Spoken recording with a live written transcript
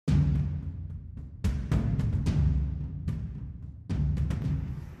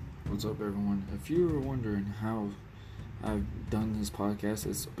What's up, everyone? If you were wondering how I've done this podcast,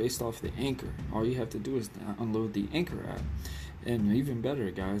 it's based off the Anchor. All you have to do is download the Anchor app. And even better,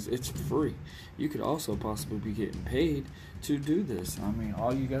 guys, it's free. You could also possibly be getting paid to do this. I mean,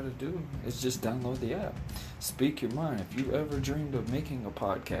 all you got to do is just download the app. Speak your mind. If you ever dreamed of making a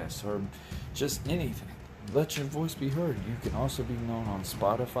podcast or just anything, let your voice be heard. You can also be known on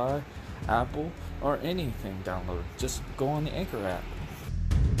Spotify, Apple, or anything downloaded. Just go on the Anchor app.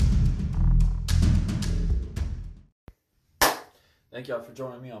 Thank y'all for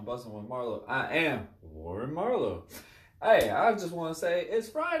joining me on Buzzing with Marlo. I am Warren Marlo. Hey, I just want to say it's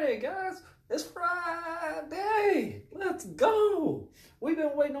Friday, guys. It's Friday. Let's go. We've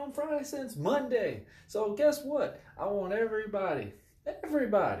been waiting on Friday since Monday. So guess what? I want everybody,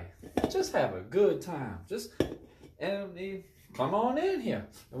 just have a good time. Come on in here.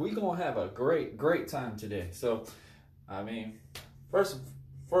 We're going to have a great time today. So, I mean, first,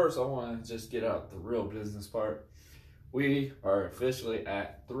 I want to just get out the real business part. We are officially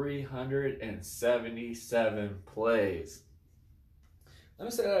at 377 plays. Let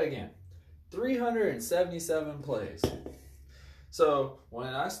me say that again. 377 plays. So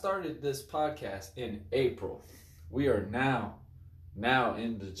when I started this podcast in April, we are now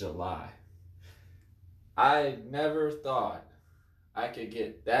into July. I never thought I could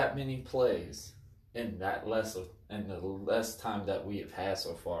get that many plays in the less time that we have had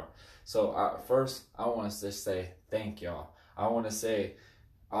so far. So first, I want to just say thank y'all. I want to say,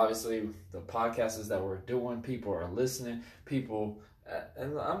 obviously, the podcasts that we're doing, people are listening. And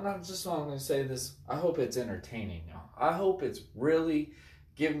I'm not just going to say this. I hope it's entertaining y'all. I hope it's really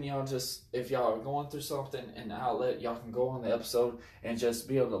giving y'all just, if y'all are going through something, an outlet, y'all can go on the episode and just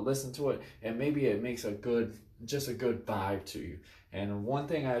be able to listen to it. And maybe it makes a good vibe to you. And one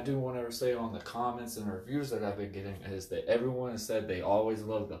thing I do want to say on the comments and reviews that I've been getting is that everyone has said they always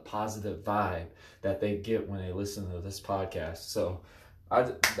love the positive vibe that they get when they listen to this podcast. So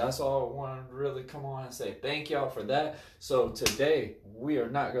that's all I want to really come on and say thank y'all for that. So today, we are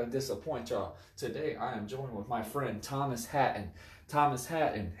not going to disappoint y'all. Today, I am joined with my friend Thomas Hatton. Thomas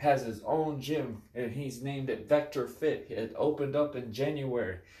Hatton has his own gym, and he's named it Vectorfit. It opened up in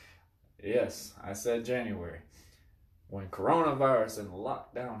January. Yes, I said January, when coronavirus and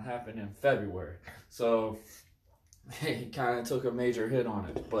lockdown happened in February. So he kind of took a major hit on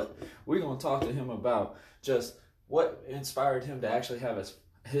it. But we're going to talk to him about just what inspired him to actually have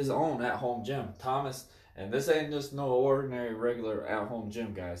his own at-home gym. Thomas, and this ain't just no ordinary regular at-home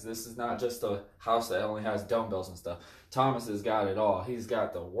gym, guys. This is not just a house that only has dumbbells and stuff. Thomas has got it all. He's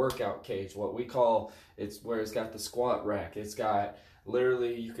got the workout cage, what we call, it's where it's got the squat rack. It's got,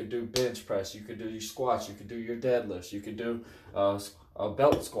 literally, you could do bench press, you could do your squats, you could do your deadlifts, you could do a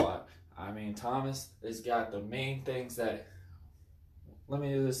belt squat. I mean, Thomas has got the main things that, let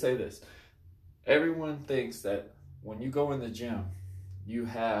me just say this. Everyone thinks that when you go in the gym, you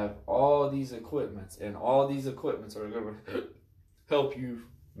have all these equipments, and all these equipments are going to help you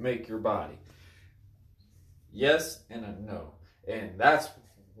make your body. Yes and a no. And that's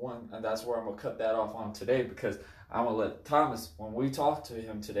where I'm going to cut that off on today, because I'm going to let Thomas, when we talk to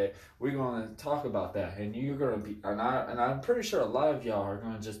him today, we're going to talk about that. And you're going to be, and I'm pretty sure a lot of y'all are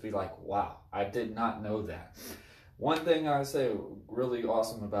going to just be like, wow, I did not know that. One thing I say really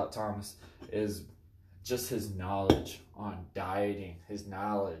awesome about Thomas is just his knowledge on dieting, his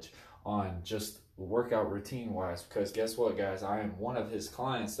knowledge on just workout routine wise. Because guess what, guys? I am one of his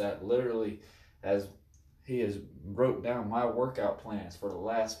clients that literally has wrote down my workout plans for the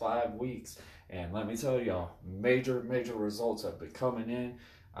last 5 weeks. And let me tell y'all, major results have been coming in.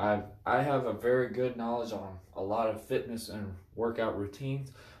 I have a very good knowledge on a lot of fitness and workout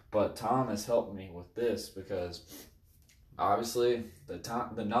routines, but Tom has helped me with this, because obviously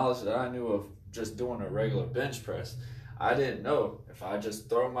the knowledge that I knew of just doing a regular bench press, I didn't know if I just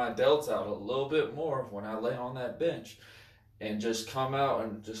throw my delts out a little bit more when I lay on that bench and just come out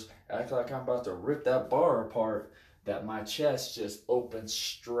and just act like I'm about to rip that bar apart, that my chest just opens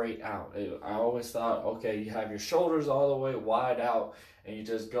straight out. I always thought, okay, you have your shoulders all the way wide out and you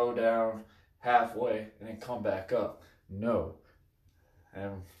just go down halfway and then come back up. No.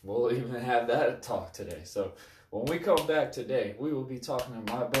 And we'll even have that talk today. So when we come back today, we will be talking to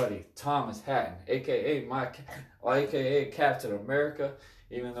my buddy Thomas Hatton, aka Captain America,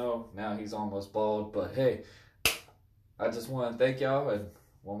 even though now he's almost bald. But hey, I just want to thank y'all, and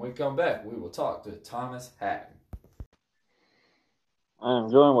when we come back, we will talk to Thomas Hatton.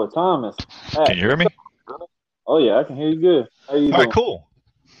 I'm joined with Thomas Hatton. Can you hear me? Oh yeah, I can hear you good. How you doing? All right, cool.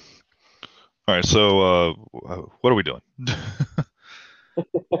 All right, so what are we doing?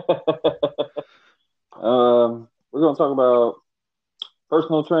 We're going to talk about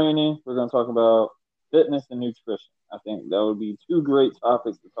personal training. We're going to talk about fitness and nutrition. I think that would be two great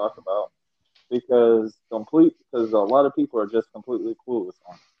topics to talk about because a lot of people are just completely clueless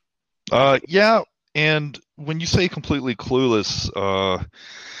on it. Yeah, and when you say completely clueless,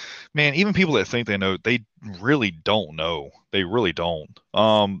 man, even people that think they know, they really don't know. They really don't.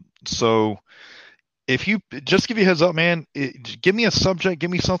 So if you just give you a heads up, man, give me a subject, give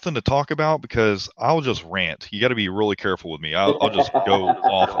me something to talk about because I'll just rant. You got to be really careful with me. I'll just go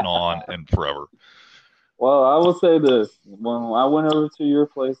off and on and forever. Well, I will say this. When I went over to your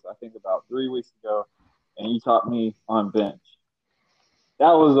place, I think about 3 weeks ago, and you taught me on bench.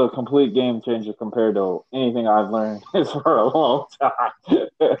 That was a complete game changer compared to anything I've learned for a long time.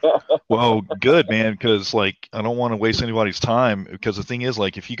 Well, good, man, because like I don't want to waste anybody's time. Because the thing is,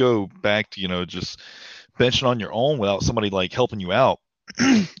 like, if you go back to just benching on your own without somebody like helping you out,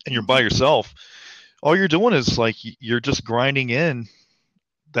 and you're by yourself, all you're doing is like you're just grinding in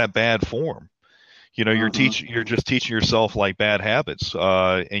that bad form. You're just teaching yourself like bad habits,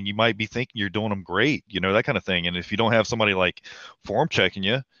 and you might be thinking you're doing them great, that kind of thing. And if you don't have somebody like form checking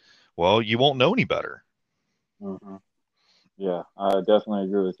you, well, you won't know any better. Mm-hmm. Yeah, I definitely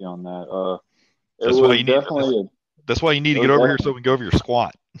agree with you on that. It That's why was you need. definitely. That's why you need to get over here so we can go over your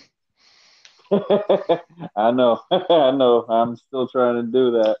squat. I know, I know. I'm still trying to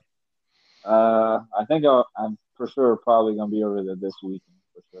do that. I think I'm for sure probably gonna be over there this weekend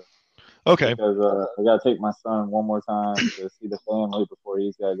for sure. Okay. Because I gotta take my son one more time to see the family before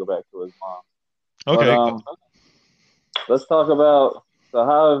he's gotta go back to his mom. Okay. But let's talk about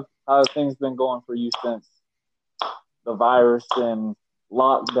how have things been going for you since the virus and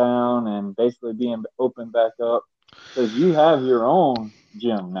lockdown and basically being open back up because you have your own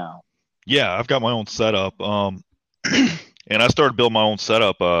gym now. Yeah, I've got my own setup. And I started building my own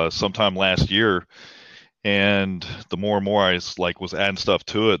setup sometime last year. And the more and more I was adding stuff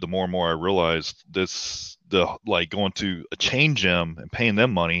to it, the more and more I realized the like going to a chain gym and paying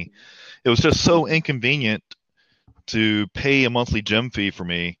them money, it was just so inconvenient to pay a monthly gym fee for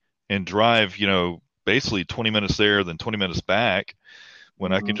me and drive, basically 20 minutes there, then 20 minutes back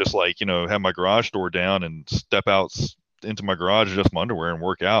when I can just have my garage door down and step out into my garage in just my underwear and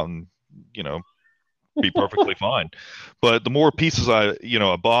work out and, be perfectly fine. But the more pieces I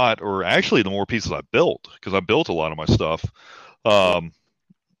bought, or actually the more pieces I built, because I built a lot of my stuff,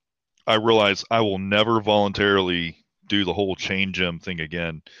 I realized I will never voluntarily do the whole chain gym thing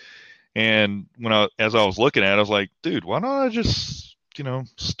again. And as I was looking at it, I was like, dude, why don't I just,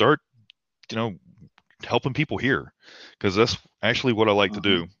 start, helping people here? Because that's actually what I like to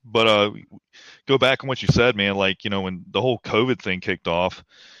do. But go back on what you said, man, like, when the whole COVID thing kicked off,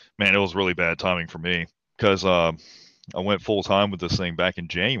 man, it was really bad timing for me because I went full time with this thing back in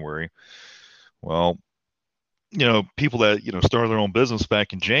January. Well, people that started their own business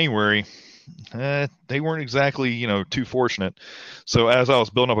back in January, they weren't exactly too fortunate. So as I was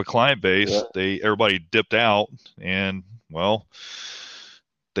building up a client base, everybody dipped out, and well,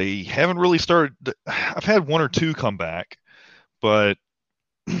 they haven't really started. I've had one or two come back, but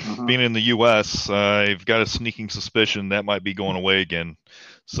being in the U.S., I've got a sneaking suspicion that might be going away again.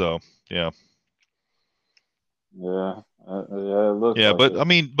 So yeah. Yeah, it looks Yeah, like but it. I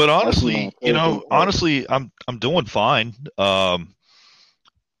mean, but honestly, I'm doing fine. Yeah,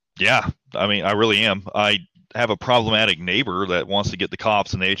 I mean, I really am. I have a problematic neighbor that wants to get the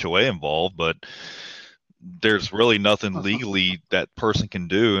cops and the HOA involved, but there's really nothing legally that person can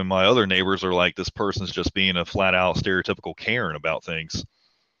do. And my other neighbors are like, this person's just being a flat out stereotypical Karen about things.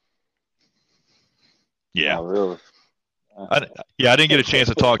 Yeah. Oh, really? I didn't get a chance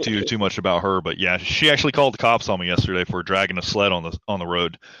to talk to you too much about her, but yeah, she actually called the cops on me yesterday for dragging a sled on the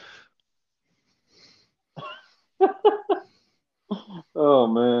road. Oh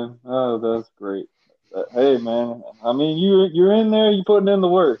man, oh that's great. Hey man, I mean you're in there, you putting in the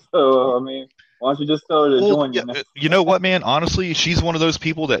work. So I mean, why don't you just tell her to join you? You know what, man? Honestly, she's one of those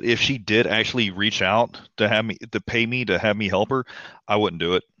people that if she did actually reach out to pay me to have me help her, I wouldn't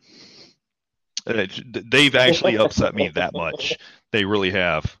do it. They've actually upset me that much. They really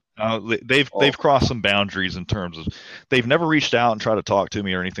have. They've crossed some boundaries in terms of they've never reached out and tried to talk to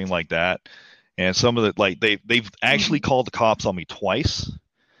me or anything like that. And some of the they've actually called the cops on me twice.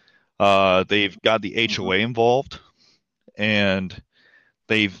 They've got the HOA involved, and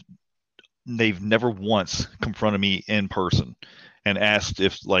they've never once confronted me in person and asked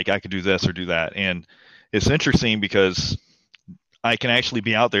if like I could do this or do that. And it's interesting because I can actually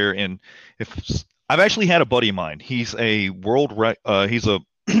be out there, and if I've actually had a buddy of mine, he's a he's a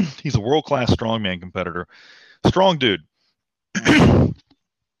he's a world class strongman competitor, strong dude.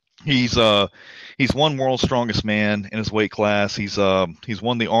 He's won World's Strongest Man in his weight class. He's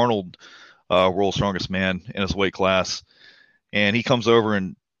won the Arnold World's Strongest Man in his weight class, and he comes over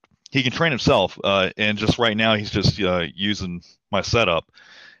and he can train himself. And just right now, he's just using my setup.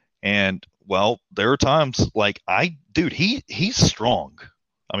 And well, there are times like he's strong.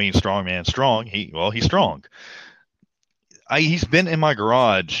 I mean, strong man, strong. He's strong. He's been in my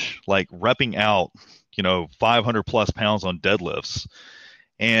garage like repping out, 500 plus pounds on deadlifts,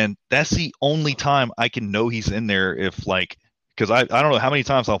 and that's the only time I can know he's in there if like because I don't know how many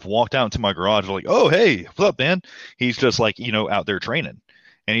times I've walked out into my garage like, oh hey, what's up, man? He's just like out there training,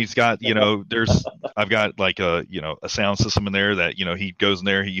 and he's got I've got like a sound system in there that he goes in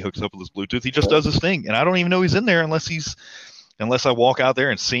there, he hooks up with his Bluetooth, he just does his thing, and I don't even know he's in there unless I walk out there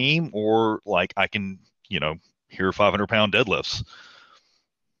and see him, or like I can hear 500-pound deadlifts.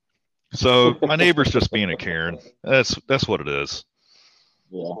 So my neighbor's just being a Karen. That's what it is.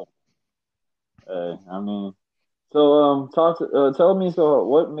 Yeah. I mean, so tell me, so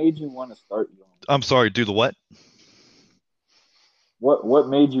what made you want to start your own? I'm sorry, do the what? What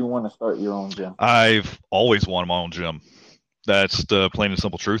made you want to start your own gym? I've always wanted my own gym. That's the plain and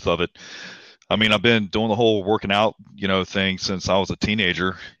simple truth of it. I mean, I've been doing the whole working out, thing since I was a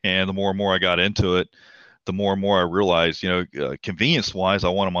teenager, and the more and more I got into it, the more and more I realized, convenience-wise, I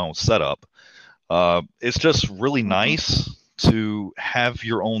wanted my own setup. It's just really nice to have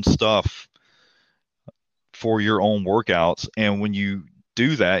your own stuff for your own workouts, and when you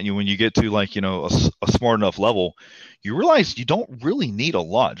do that, when you get to like a smart enough level, you realize you don't really need a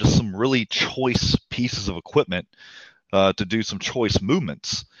lot, just some really choice pieces of equipment to do some choice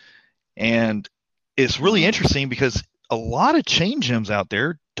movements. And it's really interesting because a lot of chain gyms out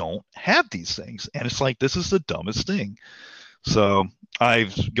there don't have these things, and it's like, this is the dumbest thing. So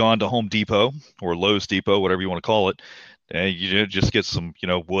I've gone to Home Depot or Lowe's Depot, whatever you want to call it, and you just get some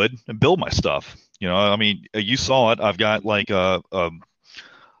wood and build my stuff. I mean, you saw it. I've got like a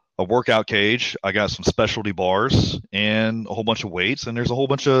workout cage. I got some specialty bars and a whole bunch of weights, and there's a whole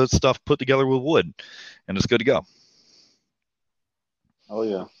bunch of stuff put together with wood, and it's good to go. Oh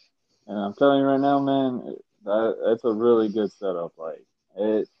yeah, and I'm telling you right now, man, that's a really good setup. Like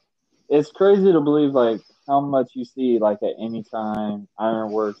it's crazy to believe like how much you see like at any time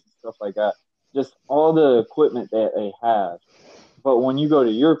ironworks and stuff like that. Just all the equipment that they have. But when you go to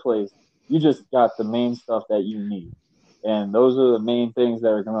your place, you just got the main stuff that you need. And those are the main things that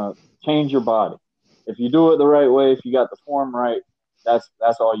are gonna change your body. If you do it the right way, if you got the form right, that's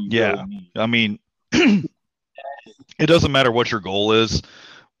all you really need. I mean, it doesn't matter what your goal is.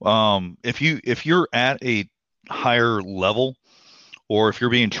 If you're at a higher level, or if you're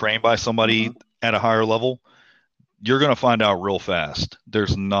being trained by somebody at a higher level, you're going to find out real fast.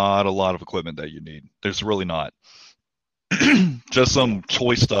 There's not a lot of equipment that you need. There's really not. Just some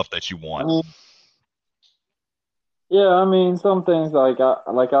choice stuff that you want. I mean, some things like I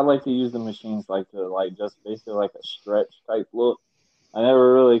like to use the machines like to like just basically like a stretch type look. I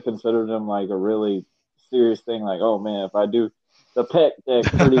never really considered them like a really serious thing. Like, oh man, if I do the pec deck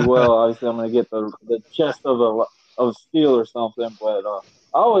pretty well, obviously I'm gonna get the chest of steel or something. But I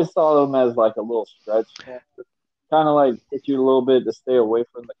always saw them as like a little stretch, kind of like get you a little bit to stay away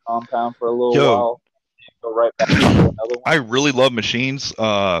from the compound for a little while, and go right back to another one. I really love machines.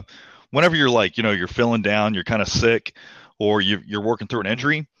 Whenever you're like, you're feeling down, you're kind of sick, or you're working through an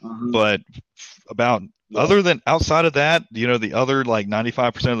injury. But other than outside of that, the other like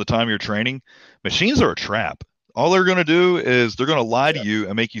 95% of the time you're training, machines are a trap. All they're going to do is they're going to lie to you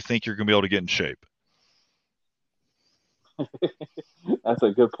and make you think you're going to be able to get in shape. That's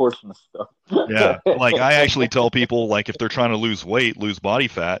a good portion of stuff. Yeah. Like I actually tell people, like if they're trying to lose weight, lose body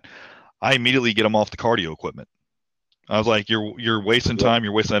fat, I immediately get them off the cardio equipment. I was like, you're wasting time,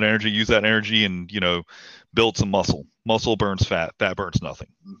 you're wasting that energy, use that energy and, build some muscle. Muscle burns fat, fat burns nothing.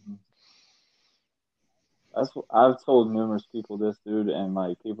 I've told numerous people this, dude, and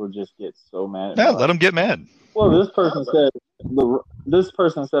like people just get so mad. Yeah, let them get mad. Well, this person said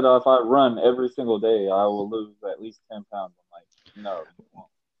if I run every single day, I will lose at least 10 pounds. I'm like, no.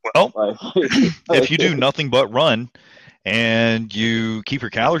 Well, if you do nothing but run and you keep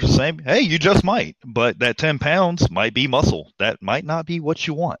your calories the same, hey, you just might. But that 10 pounds might be muscle. That might not be what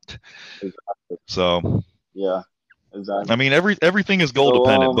you want. Exactly. So, yeah, exactly. I mean, everything is goal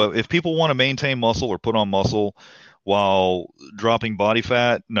dependent. But if people want to maintain muscle or put on muscle while dropping body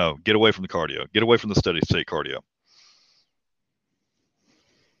fat, no, get away from the cardio. Get away from the steady state cardio.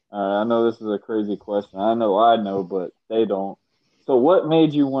 I know this is a crazy question. I know, but they don't. So what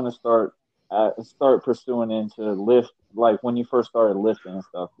made you want to start start pursuing into lift? Like when you first started lifting and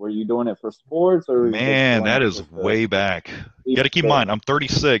stuff, were you doing it for sports or were you just Man, doing that it is just to way back. You be got to keep in fit? mind, I'm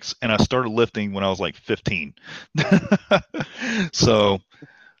 36 and I started lifting when I was like 15. So,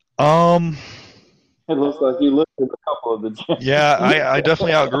 um, It looks like you lifted a couple of the yeah, gyms. I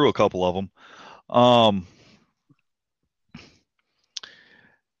definitely outgrew a couple of them. Um,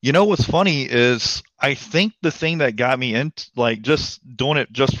 what's funny is I think the thing that got me into like just doing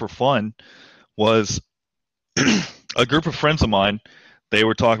it just for fun was a group of friends of mine. They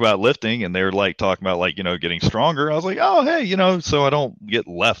were talking about lifting and they were like talking about like, getting stronger. I was like, oh, hey, so I don't get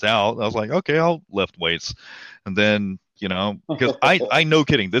left out. I was like, okay, I'll lift weights. And then, because I no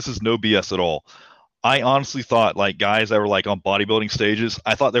kidding, this is no BS at all. I honestly thought like guys that were like on bodybuilding stages,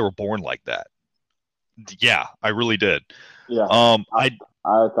 I thought they were born like that. Yeah, I really did. Yeah, Um, I, I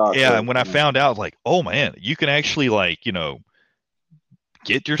I thought yeah, so. and when I found out, like, oh man, you can actually like,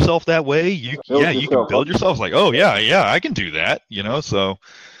 get yourself that way. Build You can yourself up. build yourself. Like, oh yeah, I can do that. So,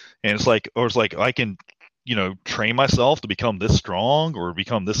 and it's like I can, train myself to become this strong or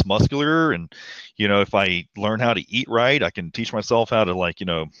become this muscular, and if I learn how to eat right, I can teach myself how to like,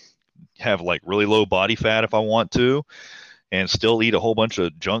 have like really low body fat if I want to, and still eat a whole bunch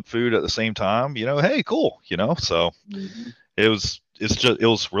of junk food at the same time. Hey, cool. So Mm-hmm. it was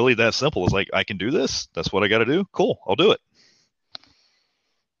really that simple. It's like I can do this. That's what I got to do. Cool, I'll do it.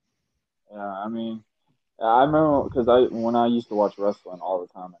 Yeah, I mean, I remember because when I used to watch wrestling all the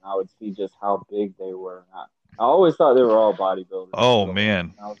time, and I would see just how big they were. And I always thought they were all bodybuilders Oh too.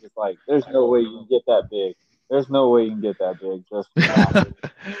 man. And I was just like, "There's no way you can get that big. There's no way you can get that big just from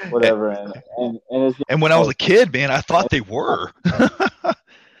whatever." And it's just And when I was like, a kid, man, I thought and they were.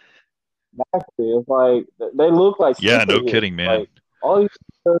 exactly, it's like they look like Yeah, no superheroes. kidding, man. Like all these,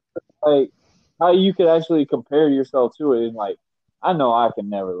 like how you could actually compare yourself to it, and like I know I can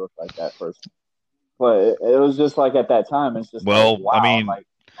never look like that person. But it was just like at that time, it's just like, Well, I wow, mean,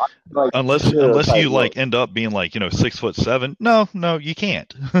 like superhero unless type you like look. end up being like 6'7", no, you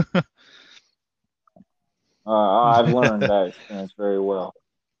can't. I've learned that experience very well.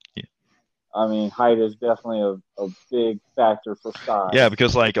 I mean, height is definitely a big factor for Yeah, size.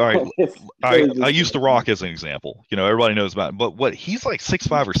 because like, all right, It's I crazy. used The Rock as an example. Everybody knows about, it. But what he's like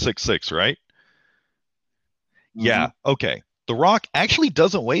 6'5" or 6'6", right? Mm-hmm. Yeah, okay. The Rock actually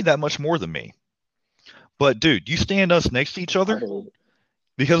doesn't weigh that much more than me. But dude, you stand us next to each I other believe it.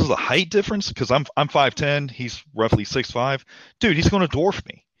 because of the height difference. Because I'm 5'10", he's roughly 6'5". Dude, he's going to dwarf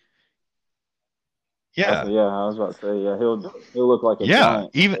me. Yeah, Okay, yeah, I was about to say, yeah, he'll look like a yeah.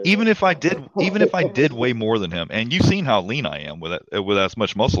 giant Even compared if I did, even if I did weigh more than him, and you've seen how lean I am with it, with as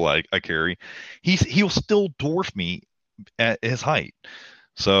much muscle I carry, he'll still dwarf me at his height.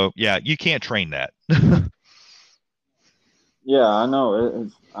 So yeah, you can't train that. Yeah, I know.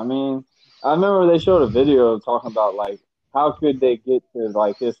 I mean, I remember they showed a video talking about like how could they get to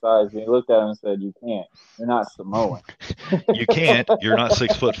like his size, and he looked at him and said, "You can't. You're not Samoan." You can't. You're not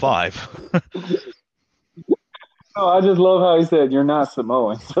 6'5". No, I just love how he said, "You're not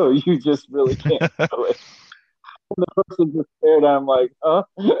Samoan, so you just really can't do it." And the person just stared at him like, "Huh?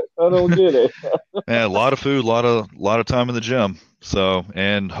 I don't get it." Yeah, a lot of food, lot of time in the gym. So,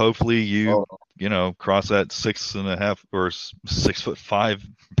 and hopefully you, Oh, cross that 6.5 or 6'5"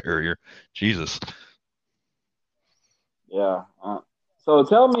 barrier. Jesus. yeah. So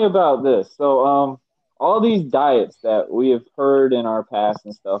tell me about this. So, all these diets that we have heard in our past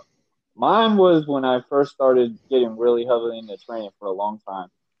and stuff. Mine was when I first started getting really heavily into training for a long time.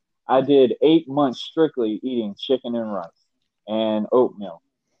 I did 8 months strictly eating chicken and rice and oatmeal.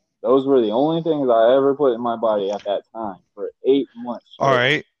 Those were the only things I ever put in my body at that time for 8 months All straight.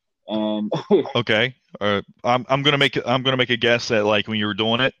 right. And Okay. I'm gonna make a guess that like when you were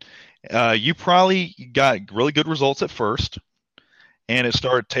doing it, you probably got really good results at first, and it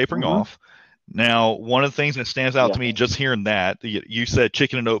started tapering mhm, off. Now, one of the things that stands out yeah, to me just hearing that you said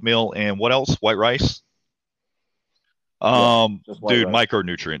chicken and oatmeal, and what else? White rice. yeah, just white Dude, rice.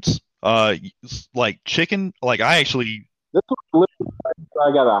 micronutrients. Like chicken. Like I actually, This was literally right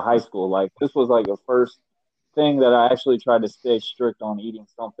I got out of high school. Like this was like the first thing that I actually tried to stay strict on eating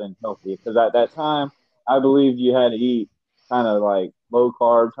something healthy because at that time I believed you had to eat kind of like low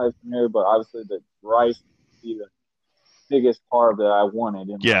carb type scenario, but obviously the rice would be the biggest carb that I wanted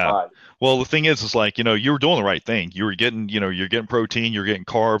in my yeah. body. Well, the thing is like you were doing the right thing. You were getting, you're getting protein, you're getting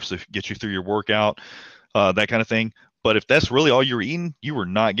carbs to get you through your workout, that kind of thing. But if that's really all you were eating, you were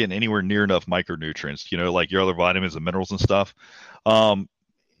not getting anywhere near enough micronutrients. Like your other vitamins and minerals and stuff. Um,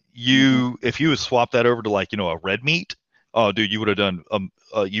 Mm-hmm. if you would swap that over to like a red meat, Oh, dude, you would have done.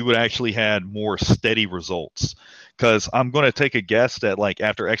 You would actually had more steady results. Because I'm going to take a guess that like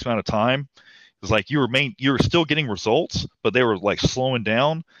after X amount of time, it's like you were still getting results, but they were like slowing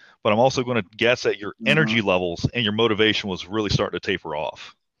down. But I'm also going to guess that your Mm-hmm. energy levels and your motivation was really starting to taper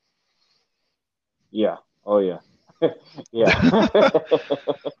off. Yeah. Oh yeah. Yeah.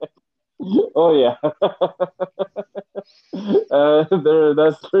 Oh yeah.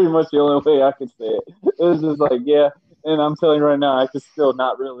 That's pretty much the only way I can say it. It's just like, yeah, and I'm telling you right now, I can still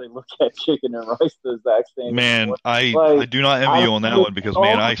not really look at chicken and rice the exact same Man, anymore. I Like, do not envy I you on that don't one because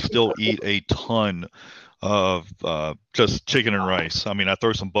man, all I still eat a ton of just chicken and rice. I mean, I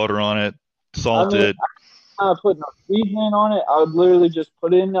throw some butter on it, I salt mean, it. I'm not putting no seasoning on it. I would literally just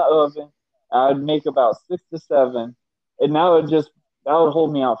put it in the oven. I'd make about 6 to 7, and that would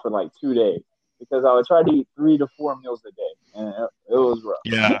hold me out for like 2 days because I would try to eat 3 to 4 meals a day, and it was rough.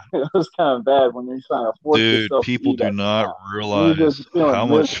 Yeah, It was kind of bad when you're trying to force dude, yourself to people eat do at the not time. You're realize just how feeling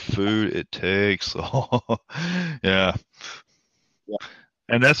much miserable. food it takes. Oh, yeah. Yeah. Oh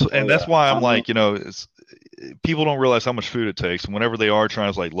And that's yeah. why I I'm mean, like, people don't realize how much food it takes. And whenever they are trying,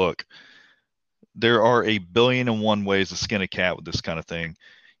 it's like, look, there are a billion and one ways to skin a cat with this kind of thing.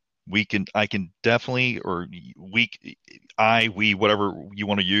 I can definitely, or we, whatever you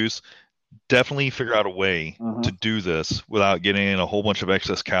want to use, definitely figure out a way hmm to do this without getting in a whole bunch of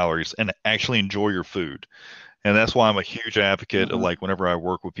excess calories and actually enjoy your food. And that's why I'm a huge advocate of hmm like whenever I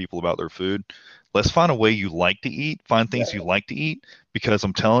work with people about their food, let's find a way you like to eat, find yeah, things you like to eat, because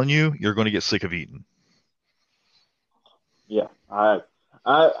I'm telling you, you're going to get sick of eating. yeah.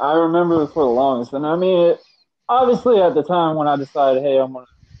 I remember it for the longest, and I mean, obviously at the time when I decided, hey, I'm gonna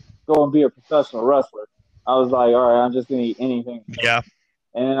go and be a professional wrestler, I was like, all right, I'm just gonna eat anything. Yeah.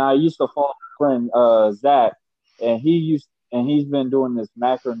 And I used to follow my friend Zach, and he's been doing this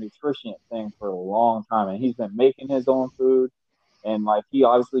macronutrition thing for a long time, and he's been making his own food, and like he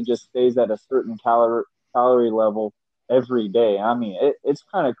obviously just stays at a certain calorie level every day. I mean, it's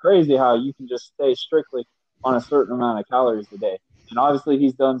kind of crazy how you can just stay strictly on a certain amount of calories a day. And obviously,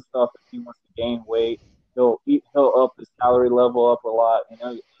 he's done stuff if he wants to gain weight. He'll up his calorie level up a lot.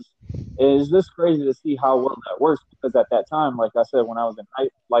 It's just crazy to see how well that works because at that time, like I said, when I was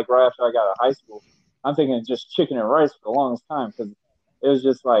like right after I got out of high school, I'm thinking just chicken and rice for the longest time because it was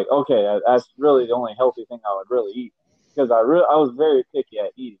just like, okay, that's really the only healthy thing I would really eat because I was very picky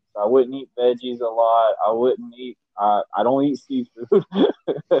at eating. So I wouldn't eat veggies a lot. I wouldn't eat. I don't eat seafood.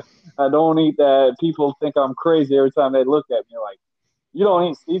 I don't eat that. People think I'm crazy every time they look at me like, you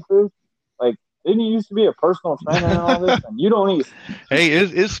don't eat seafood? Like, didn't you used to be a personal trainer and all this? And you don't eat seafood? Hey,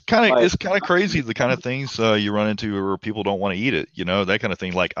 it's kind of Like, it's kind of crazy the kind of things you run into where people don't want to eat it, that kind of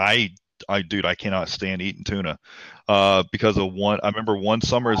thing. Like dude, I cannot stand eating tuna, because of one. I remember one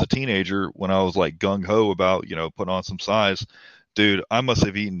summer as a teenager when I was like gung ho about putting on some size, dude. I must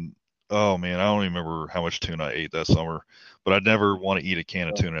have eaten. Oh man, I don't even remember how much tuna I ate that summer, but I'd never want to eat a can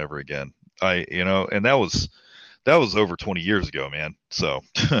of tuna ever again. And that was over 20 years ago, man. So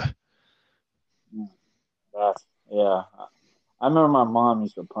that's, yeah. I remember my mom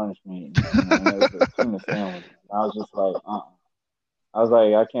used to punish me eating tuna, and it was a tuna sandwich. And I was just like, I was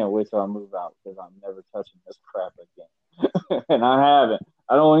like, I can't wait till I move out because I'm never touching this crap again. And I haven't.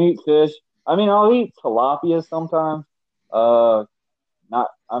 I don't eat fish. I mean, I'll eat tilapia sometimes. Uh, not.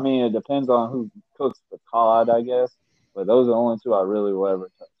 I mean, it depends on who cooks the cod, I guess. But those are the only two I really will ever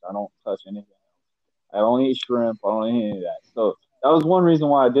touch. I don't touch anything. I don't eat shrimp. I don't eat any of that. So that was one reason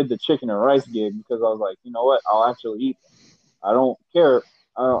why I did the chicken and rice gig because I was like, you know what? I'll actually eat them. I don't care.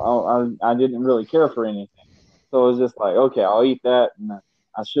 I didn't really care for anything. So it was just like, okay, I'll eat that and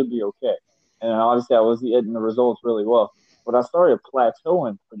I should be okay. And obviously, I was getting the results really well. But I started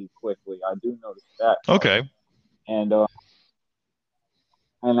plateauing pretty quickly. I do notice that part. okay, And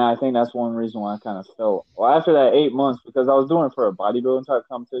and I think that's one reason why I kind of felt well after that 8 months because I was doing it for a bodybuilding type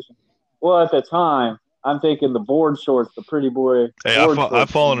competition. Well, at the time, I'm thinking the board shorts, the pretty boy hey, board I've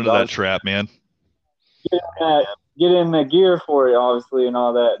shorts fallen thing. into that trap, man. Get in the gear for it, obviously, and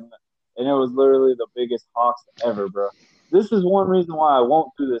all that. And it was literally the biggest hawks ever, bro. This is one reason why I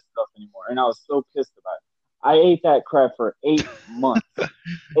won't do this stuff anymore. And I was so pissed about it. I ate that crap for 8 months,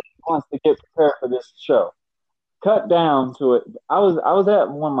 8 months to get prepared for this show. Cut down to it. I was at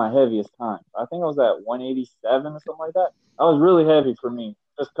one of my heaviest times. I think I was at 187 or something like that. That was really heavy for me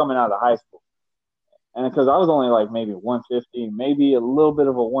just coming out of high school. And because I was only like maybe 150, maybe a little bit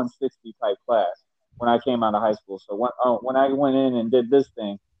of a 160 type class when I came out of high school. So when I went in and did this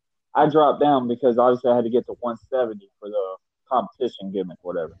thing, I dropped down because obviously I had to get to 170 for the competition gimmick,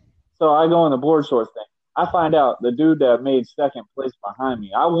 whatever. So I go in the board shorts thing. I find out the dude that made second place behind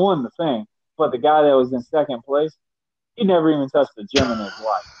me, I won the thing, but the guy that was in second place, He never even touched the gym in his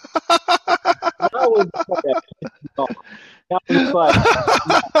life. I was just like,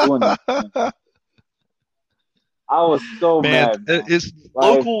 I'm not doing this, man. I was so Man, mad, man. it's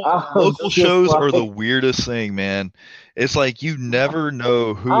Like, I was local just shows are the like, weirdest thing, man. It's like you never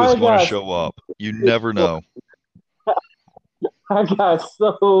know who is I going to got show up. You never know. I got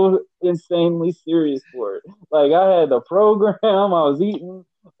so insanely serious for it. Like I had the program, I was eating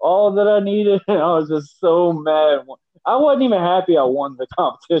all that I needed, and I was just so mad. I wasn't even happy I won the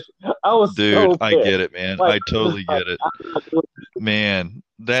competition. I was Dude, so I pissed. get it, man. Like I I was totally just like, get it. I'm not doing Man,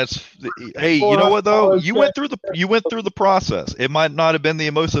 that's hey, you know what though? $4 check. You went through the process. It might not have been the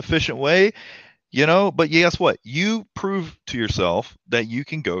most efficient way, but guess what? You proved to yourself that you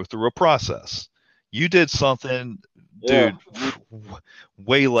can go through a process. You did something, Yeah. dude,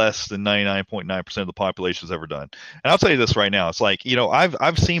 way less than 99.9% of the population has ever done. And I'll tell you this right now. It's like,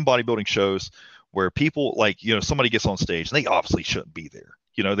 I've seen bodybuilding shows where people like, somebody gets on stage and they obviously shouldn't be there.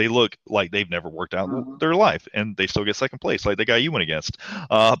 They look like they've never worked out in Mhm. their life and they still get second place, like the guy you went against.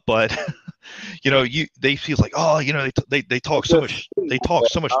 But they feel like, oh, they talk so Just much, they talk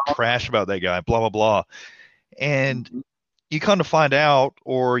so much trash about that guy, blah blah blah, and you kind of find out,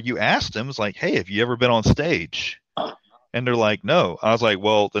 or you ask them, it's like, hey, have you ever been on stage? And they're like, no. I was like,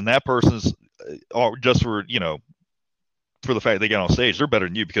 well, then that person's just for the fact they got on stage, they're better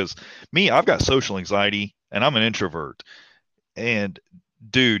than you, because me, I've got social anxiety and I'm an introvert, and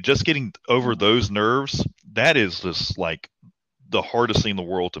dude, just getting over those nerves, that is just like the hardest thing in the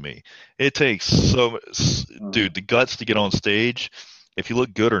world to me. It takes dude, the guts to get on stage, if you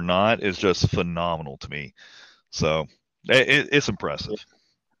look good or not, is just phenomenal to me. So it's impressive.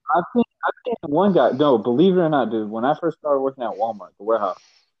 I think one guy. No, believe it or not, dude. When I first started working at Walmart, the warehouse,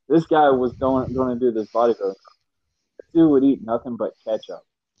 this guy was going to do this bodybuilding. This dude would eat nothing but ketchup.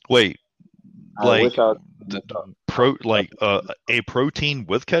 Wait, I like wish I was a protein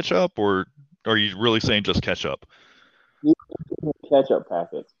with ketchup, or are you really saying just ketchup? ketchup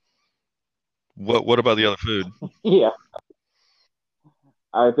packets. What about the other food? Yeah,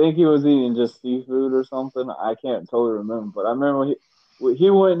 I think he was eating just seafood or something. I can't totally remember, but I remember he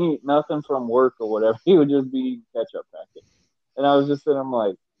wouldn't eat nothing from work or whatever. He would just be eating ketchup packets, and I was just sitting there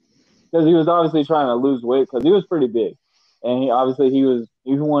like, because he was obviously trying to lose weight because he was pretty big, and he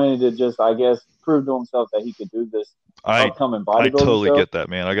wanted to just, I guess, prove to himself that he could do this I upcoming I bodybuilding totally show. get that,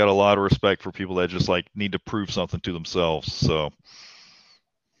 man. I got a lot of respect for people that just like need to prove something to themselves. So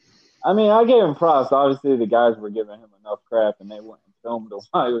I mean, I gave him props. Obviously, the guys were giving him enough crap, and they went and filmed him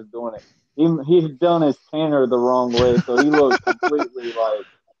while he was doing it. He'd done his tanner the wrong way, so he looked completely like,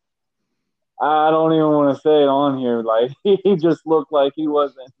 I don't even want to say it on here. Like he just looked like he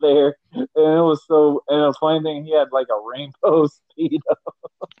wasn't there, and it was so. And the funny thing, he had like a rainbow speed.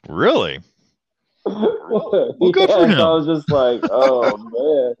 really, well, good for Yeah, so I him. was just like, oh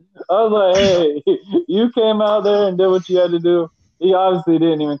man. I was like, hey, you came out there and did what you had to do. He obviously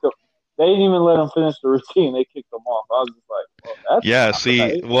didn't even go. They didn't even let him finish the routine. They kicked him off. I was just like, well, that's Yeah, not see,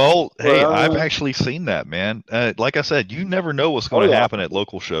 right. well, But hey, I I've mean, actually seen that, man. Like I said, you never know what's oh going to yeah, happen at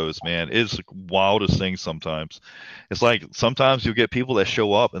local shows, man. It's the wildest thing sometimes. It's like sometimes you get people that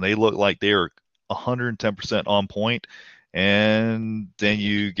show up and they look like they're 110% on point, and then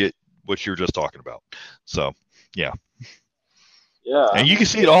you get what you were just talking about. So, yeah. yeah. I And you mean, can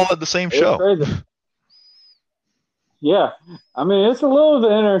see it all at the same it's show. crazy. Yeah, I mean, it's a little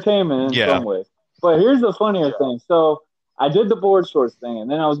bit entertainment in Yeah. some ways. But here's the funnier thing. So I did the board shorts thing,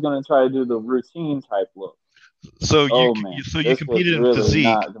 and then I was going to try to do the routine type look. So Oh man, you this was competed in really physique,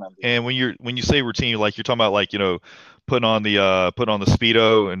 not going to be. and when you say routine, like you're talking about like putting on the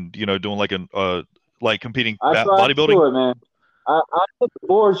speedo and doing like an like competing I tried to bodybuilding. do it, man. I did the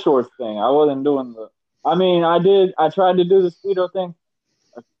board shorts thing. I wasn't doing the. I mean, I did. I tried to do the speedo thing.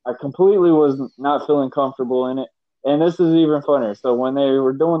 I completely was not feeling comfortable in it. And this is even funnier. So when they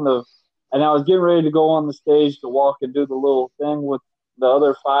were doing and I was getting ready to go on the stage to walk and do the little thing with the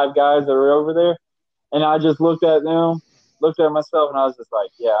other five guys that were over there, and I just looked at them, looked at myself, and I was just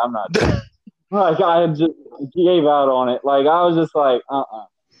like, yeah, I'm not doing it. Like I just gave out on it. Like I was just like,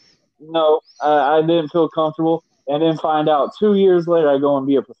 no, I didn't feel comfortable. And then find out 2 years later, I go and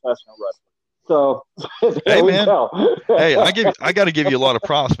be a professional wrestler. So Hey there we man, go. hey, I got to give you a lot of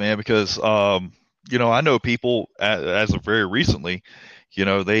props, man, because I know people as of very recently,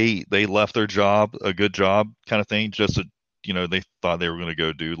 they left their job, a good job kind of thing, just to they thought they were going to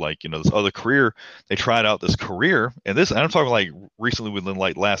go do like this other career. They tried out this career, and I'm talking like recently within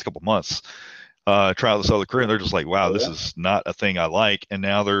like last couple months. Try out this other career, and they're just like, wow, this Yeah. is not a thing I like, and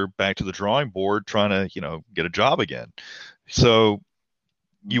now they're back to the drawing board trying to get a job again. So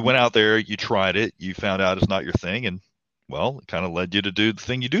you went out there, you tried it, you found out it's not your thing, and well, it kind of led you to do the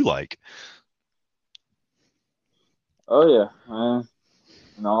thing you do like. Oh yeah,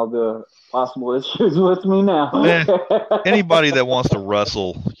 and all the possible issues with me now. Eh, anybody that wants to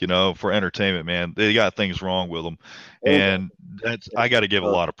wrestle, for entertainment, man, they got things wrong with them, and I got to give a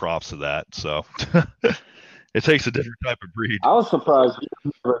lot of props to that. So it takes a different type of breed. I was surprised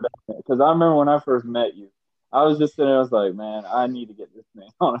you never done it because I remember when I first met you, I was just sitting there. I was like, man, I need to get this man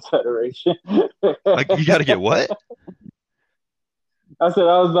on a federation. Like, you got to get what? I said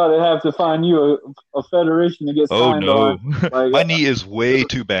I was about to have to find you a federation to get Oh signed on. no, Like, my knee is way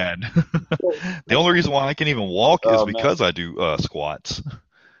too bad. The only reason why I can even walk is oh man, because I do squats.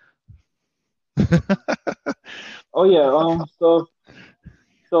 oh yeah.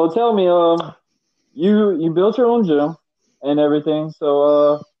 So tell me, you built your own gym and everything.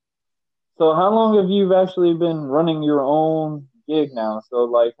 So how long have you actually been running your own gig now? So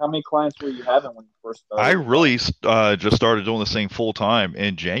like, how many clients were you having when you first I started? really just started doing this thing full time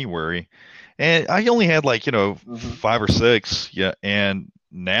in January, and I only had like Mm-hmm. 5 or 6, yeah, and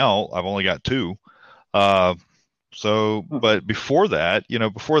now I've only got 2. Uh, but before that,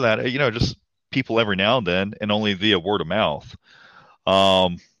 just people every now and then, and only via word of mouth.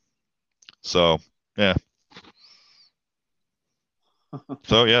 Um, so yeah,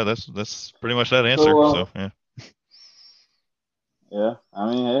 so yeah, that's pretty much that answer. So So yeah. yeah, I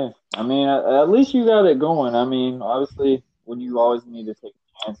mean, hey, I mean, at least you got it going. I mean, obviously, when you always need to take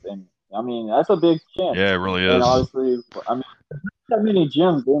a chance, and I mean, that's a big chance. Yeah, it really And is. obviously, I mean, there's not that many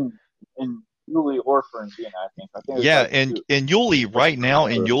gyms in Yulee or for Indiana. I think it's Yeah, like and two. in Yulee If right I now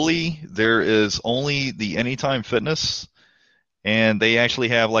in remember. Yulee there is only the Anytime Fitness, and they actually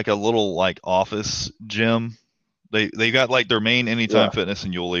have like a little like office gym. They got like their main Anytime Yeah. Fitness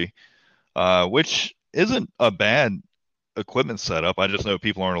in Yulee, which isn't a bad equipment setup. I just know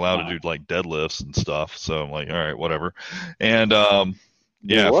people aren't allowed to Nah. do like deadlifts and stuff. So I'm like, all right, whatever. And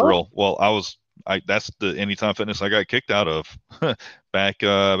Do yeah, for what? real. Well, I that's the Anytime Fitness I got kicked out of back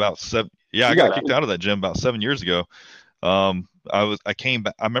about 7. Yeah, I You got got kicked out of that gym about 7 years ago. I came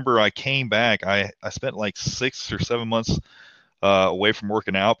back. I remember I came back. I spent like 6 or 7 months away from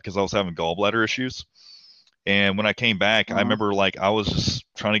working out because I was having gallbladder issues. And when I came back, I uh remember like I was just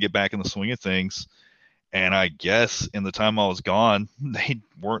trying to get back in the swing of things. And I guess in the time I was gone, they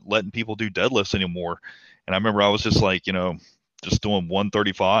weren't letting people do deadlifts anymore. And I remember I was just like, just doing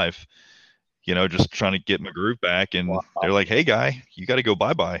 135, just trying to get my groove back. And Wow. they're like, hey, guy, you got to go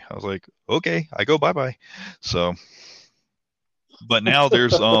bye bye. I was like, okay, I go bye bye. So, but now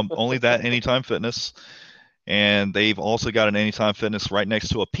there's only that Anytime Fitness. And they've also got an Anytime Fitness right next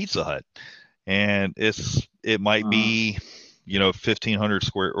to a Pizza Hut. And it might uh be, 1,500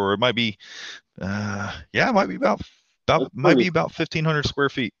 square, or it might be, yeah, it might be It's pretty. about 1,500 square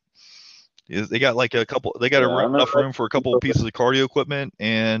feet. They got like a couple. They got Yeah, I remember. enough room for a couple of pieces of cardio equipment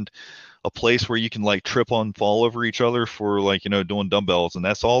and a place where you can like trip on, fall over each other for like doing dumbbells, and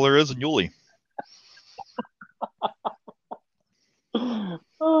that's all there is in Yulee.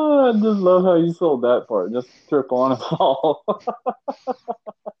 Oh, I just love how you sold that part. Just trip on and fall.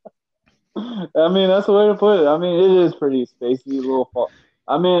 I mean, that's the way to put it. I mean, it is pretty spacey, a little fall.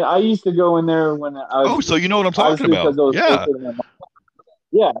 I mean, I used to go in there when I Oh, so you know what I'm talking obviously about? because it was Yeah, closer to my mom.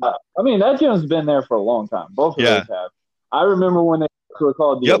 Yeah, I mean that gym's been there for a long time. Both of yeah, those have. I remember when they were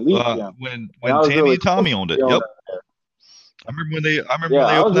called the yep. Elite Gym, When and I was Tammy really and close Tommy to owned it. the owner Yep. there. I remember Yeah, when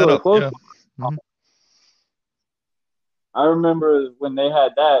they I was opened that really up. close. Yeah. Hmm. I remember when they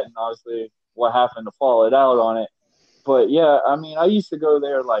had that, and obviously what happened to fall it out on it. But yeah, I mean, I used to go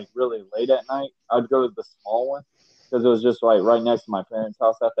there like really late at night. I'd go to the small one because it was just like right next to my parents'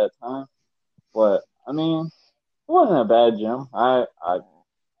 house at that time. But I mean, it wasn't a bad gym. I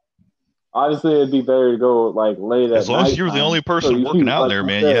obviously it'd be better to go like late As at long as you were the nighttime. only So person working you, out in like there, you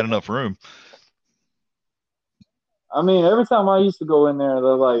man, you said, had enough room. I mean, every time I used to go in there,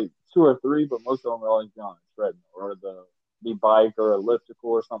 they're like two or three, but most of them would always be on a treadmill or the bike or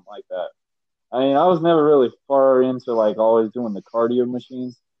elliptical or something like that. I mean, I was never really far into like always doing the cardio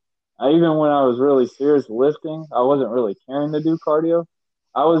machines. Even when I was really serious lifting, I wasn't really caring to do cardio.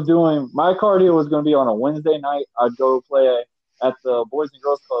 I was doing my cardio was going to be on a Wednesday night. I'd go play at the Boys and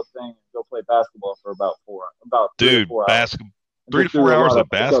Girls Club thing and go play basketball for about three to Dude, four hours, and three to just do four a hours lot of of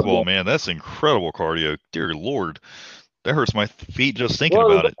pickup basketball, games. man, that's incredible cardio. Dear Lord, that hurts my feet just thinking Well,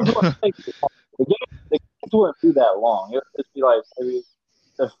 about the it. games wouldn't take too long. The games wouldn't be that long. It would just be like maybe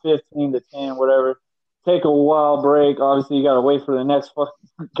the 15 to 10, whatever. Take a while break. Obviously, you got to wait for the next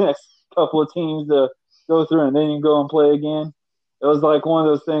next couple of teams to go through, and then you go and play again. It was like one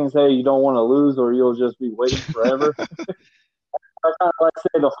of those things. Hey, you don't want to lose, or you'll just be waiting forever. I kind of like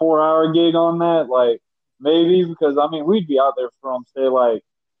say the 4 hour gig on that. Like maybe, because I mean we'd be out there from say like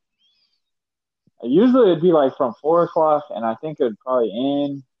usually it'd be like from 4 o'clock, and I think it'd probably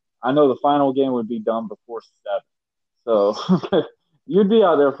end. I know the final game would be done before 7, so you'd be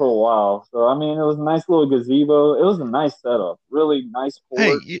out there for a while. So I mean, it was a nice little gazebo. It was a nice setup, really nice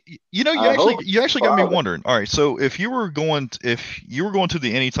Hey, court. you know, I hope you actually got people me out there. wondering. All right, so if you were going to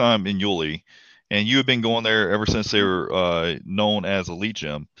the Anytime in Yulee, and you have been going there ever since they were known as Elite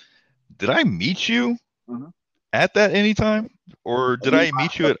Gym, did I meet you Mm-hmm. at that Anytime, or did I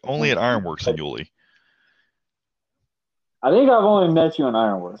meet you at only at Ironworks in Yulee? I think I've only met you in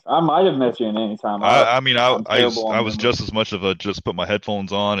Ironworks. I might have met you in any time. I mean, I'm terrible I on was memory. just as much of a just put my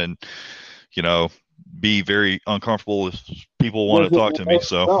headphones on and you know be very uncomfortable if people want to Just talk to me.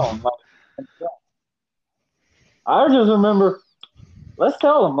 So zone. Like, I just remember. Let's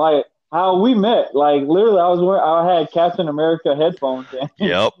tell them like how we met. Like literally, I had Captain America headphones and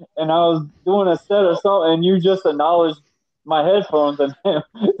yep, and I was doing a set or something, and you just acknowledged my headphones,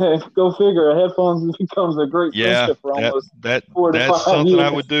 and go figure, headphones becomes a great yeah, friendship for almost four to that's five something I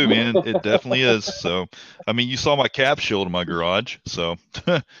years. would do, man. It definitely is. So, I mean, you saw my cap shield in my garage, so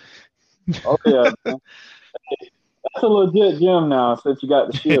Oh yeah, man. That's a legit gym now since you got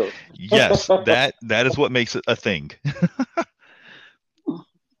the shield. yes, that is what makes it a thing.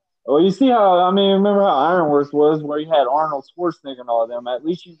 Well, you see how I mean, remember how Ironworks was, where you had Arnold Schwarzenegger and all of them. At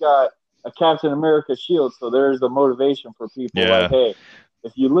least you got a Captain America shield, so there's a motivation for people. Like, Yeah, hey,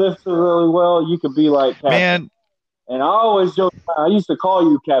 if you lift really well, you could be like Captain. man. And I always joke, I used to call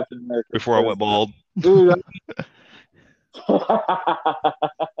you Captain America Before I because, went bald, dude.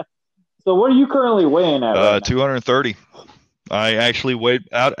 So, what are you currently weighing at right now? 230. I actually weighed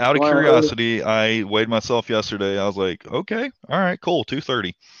out of 230. curiosity. I weighed myself yesterday. I was like, okay, all right, cool,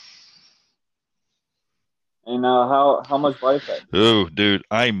 230. And how much body fat? Oh, dude,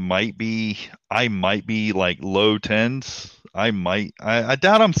 I might be like low tens. I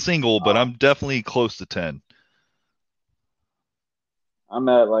doubt I'm single, but I'm definitely close to 10. I'm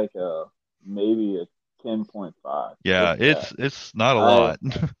at like maybe a 10.5, if Yeah, that. it's not a I lot.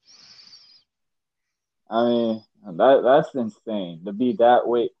 I mean, that's insane to be that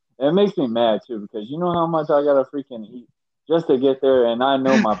weight. And it makes me mad too because you know how much I gotta freaking eat just to get there, and I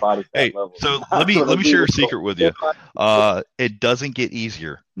know my body fat Hey, level is so not let gonna me be share there. a secret with you. If I, It doesn't get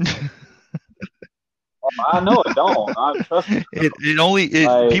easier. I know it don't. I trust me. It only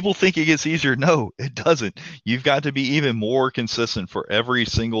it Like, people think it gets easier. No, it doesn't. You've got to be even more consistent for every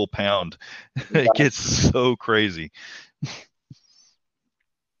single pound. It gets so crazy.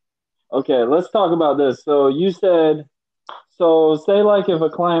 okay, let's talk about this. So you said, so say like if a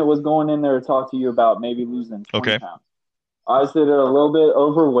client was going in there to talk to you about maybe losing 20 Okay. pounds. I said they're a little bit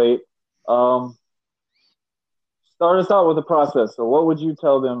overweight. Um, Start us out with the process. So what would you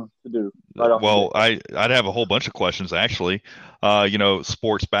tell them to do right off the Well, get go? I'd have a whole bunch of questions actually.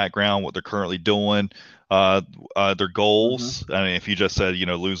 Sports background, what they're currently doing, uh, their Mm-hmm. goals. I mean, if you just said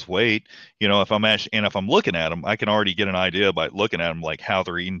lose weight, if I'm actually and if I'm looking at them, I can already get an idea by looking at them like how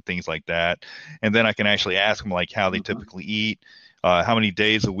they're eating things like that, and then I can actually ask them like how they Mm-hmm. typically eat, how many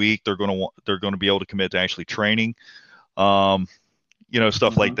days a week they're going to be able to commit to actually training. Um,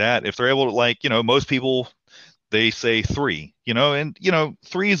 stuff Mm-hmm. like that. If they're able to most people they say 3, and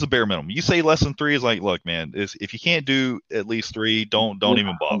 3 is the bare minimum. You say less than 3 is like, look, man, if you can't do at least 3, don't Yeah.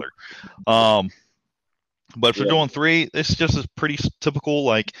 even bother. Um, but if they're Yeah. doing 3, it's just a pretty typical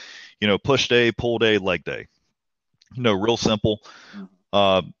like, push day, pull day, leg day. Real simple. Mm-hmm.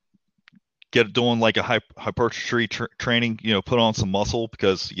 Uh, get doing like a hypertrophy training. Put on some muscle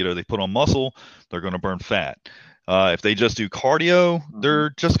because they put on muscle, they're going to burn fat. If they just do cardio, Mm-hmm. they're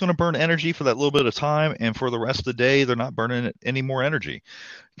just going to burn energy for that little bit of time, and for the rest of the day, they're not burning any more energy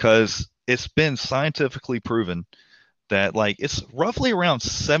because it's been scientifically proven that like it's roughly around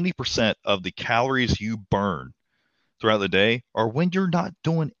 70% of the calories you burn throughout the day are when you're not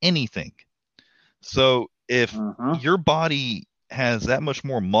doing anything. So if Mm-hmm. your body has that much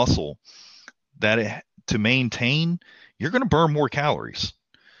more muscle to maintain, you're going to burn more calories.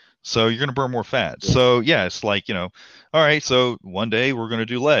 So you're going to burn more fat. Yeah. So yeah, it's like, all right, so one day we're going to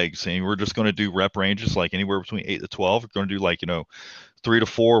do legs and we're just going to do rep ranges like anywhere between 8 to 12. We're going to do like, 3 to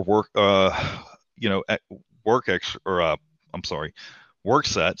 4 work, you know, work ex or, I'm sorry, work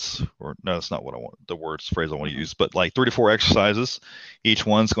sets, or no, that's not what I want, the words, phrase I want to Mm-hmm. use, but like 3 to 4 exercises. Each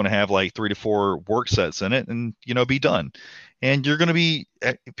one's going to have like 3 to 4 work sets in it and, be done. And you're going to be,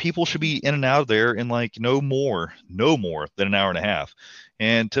 people should be in and out of there in like no more than an hour and a half.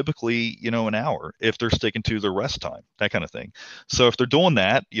 And typically, an hour if they're sticking to their rest time, that kind of thing. So if they're doing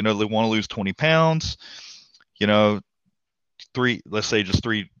that, they want to lose 20 pounds, you know, let's say just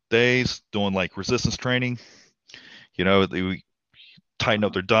days doing like resistance training. They tighten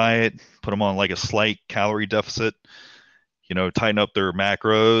up their diet, put them on like a slight calorie deficit, tighten up their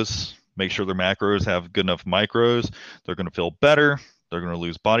macros, make sure their macros have good enough micros. They're going to feel better. They're going to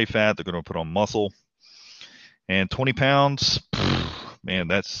lose body fat. They're going to put on muscle. And 20 pounds, man,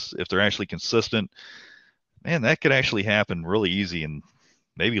 that's if they're actually consistent, man, that could actually happen really easy in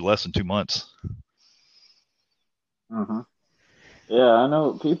maybe less than 2 months. Mm-hmm. Yeah, I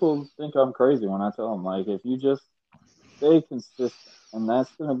know people think I'm crazy when I tell them, like, if you just stay consistent, and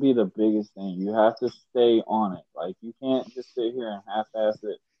that's going to be the biggest thing. You have to stay on it. Like, you can't just sit here and half-ass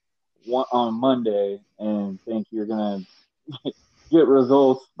it on Monday and think you're going to get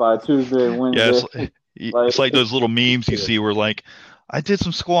results by Tuesday, Wednesday. Yeah, it's like those little memes you see where like, I did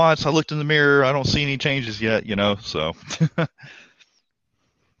some squats, I looked in the mirror, I don't see any changes yet, so.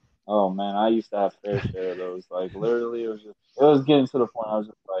 Oh man, I used to have fair share of those. Like literally, it was getting to the point I was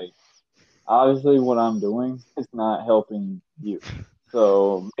just like, obviously, what I'm doing is not helping you.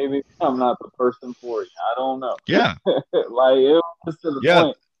 So maybe I'm not the person for you. I don't know. Yeah. Like it was to the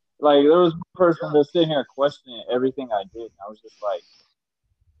point. Like there was one person that's sitting here questioning everything I did. And I was just like,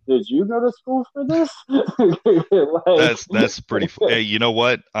 did you go to school for this? Like, that's pretty. Hey, you know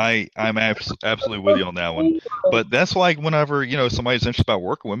what? I'm absolutely with you on that one. But that's like whenever somebody's interested about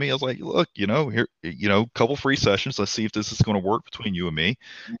working with me, I was like, look, here, couple free sessions. Let's see if this is going to work between you and me,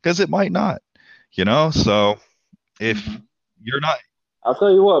 because it might not. So if you're not, I'll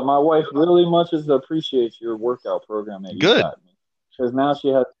tell you what, my wife really much appreciates your workout program that you got me, because now she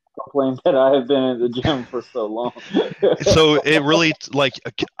has complained that I have been at the gym for so long. So it really, like,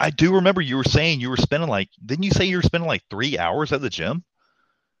 I do remember you were saying you were spending didn't you say you were spending like 3 hours at the gym?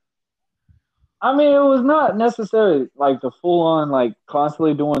 I mean, it was not necessarily like the full on, like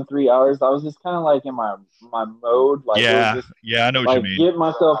constantly doing 3 hours. I was just kind of like in my mode. Like, yeah. It was just, yeah, I know what like, you mean. get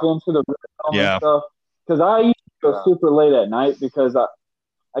myself into the rhythm and stuff. Because I used to go super late at night because I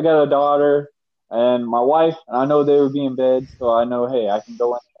got a daughter and my wife, and I know they would be in bed. So I know, hey, I can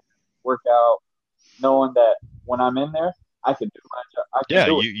go in and work out knowing that when I'm in there, I can do my job. I can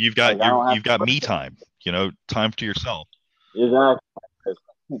do it. You've got you've got me time, time to yourself. Exactly.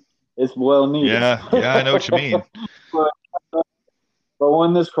 It's well needed. Yeah, I know what you mean. But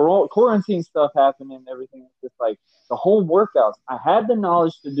when this quarantine stuff happened and everything, it's just like the home workouts, I had the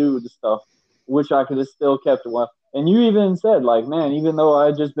knowledge to do the stuff, which I could have still kept it well. And you even said, like, man, even though I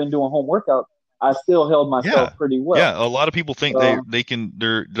had just been doing home workouts, I still held myself pretty well. Yeah, a lot of people think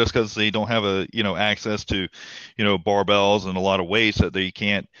they're just because they don't have access to, barbells and a lot of weights that they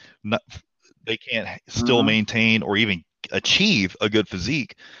can't still maintain or even achieve a good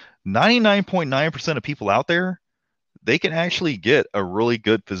physique. 99.9% of people out there, they can actually get a really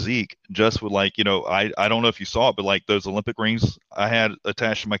good physique just with I don't know if you saw it, but like those Olympic rings I had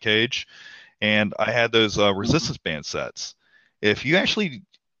attached to my cage, and I had those resistance band sets. If you actually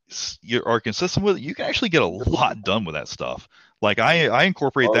you are consistent with it, you can actually get a lot done with that stuff. Like I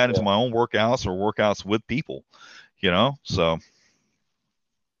incorporate that into my own workouts or workouts with people, so.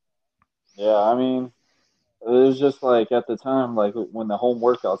 Yeah, I mean, it was just like at the time, like when the home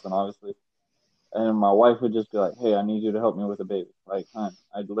workouts, and obviously, and my wife would just be like, hey, I need you to help me with the baby. Like, hon,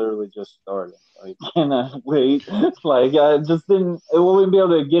 I literally just started. Like, can I wait? Like, I just wouldn't be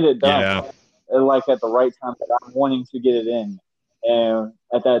able to get it done. Like at the right time that I'm wanting to get it in. And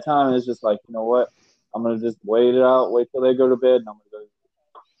at that time, it's just like, you know what? I'm going to just wait it out, wait till they go to bed, and I'm going to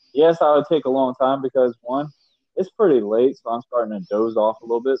go. Yes, I would take a long time because, one, it's pretty late, so I'm starting to doze off a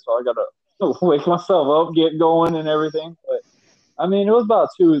little bit. So I got to wake myself up, get going and everything. But, I mean, it was about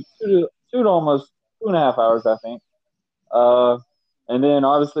two to almost 2.5 hours, I think. And then,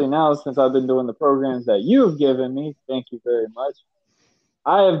 obviously, now, since I've been doing the programs that you have given me, thank you very much.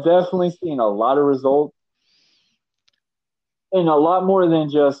 I have definitely seen a lot of results and a lot more than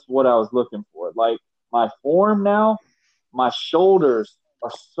just what I was looking for. Like my form now, my shoulders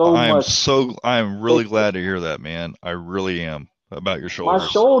are so much. I'm really glad to hear that, man. I really am about your shoulders. My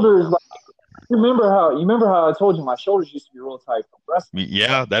shoulders, like, you remember how I told you my shoulders used to be real tight from wrestling.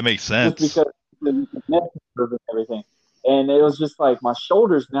 Yeah, that makes sense. Just because the neck and everything, and it was just like my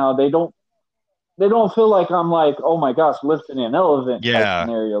shoulders now they don't feel like I'm like, oh my gosh, lifting an elephant type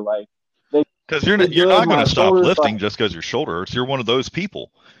scenario. Like, because you're not going to stop lifting just because your shoulder hurts. You're one of those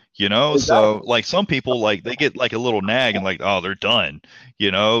people, Exactly. So like some people, like they get like a little nag and like, oh, they're done,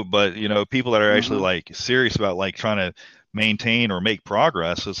 But people that are actually like serious about like trying to maintain or make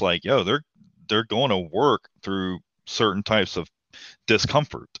progress, it's like, yo, they're going to work through certain types of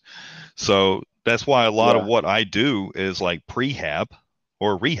discomfort. So that's why a lot of what I do is like prehab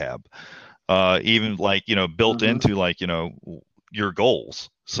or rehab. Even like built into like your goals.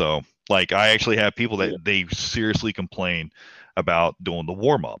 So like I actually have people that they seriously complain about doing the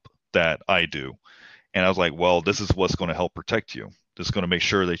warm up that I do. And I was like, well, this is what's going to help protect you. This is going to make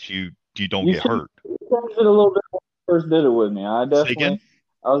sure that you don't You get should hurt. change it a little bit when you first did it with me. Say again?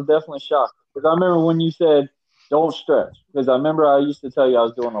 I was definitely shocked because I remember when you said don't stretch because I remember I used to tell you I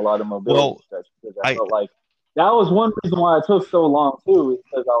was doing a lot of mobility stretch because I I felt like that was one reason why it took so long too, is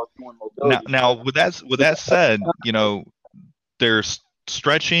because I was doing mobility. now with that said, you know, there's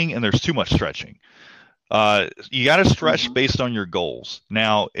stretching and there's too much stretching. You got to stretch based on your goals.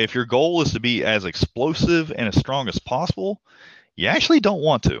 Now, if your goal is to be as explosive and as strong as possible, you actually don't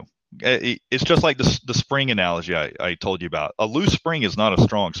want to. It's just like the spring analogy I told you about. A loose spring is not a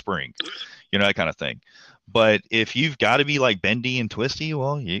strong spring, you know, that kind of thing. But if you've got to be like bendy and twisty,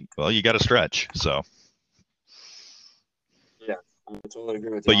 well, you got to stretch. So. Yeah, I totally agree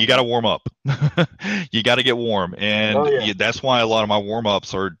with you. But you got to warm up. You got to get warm, and that's why a lot of my warm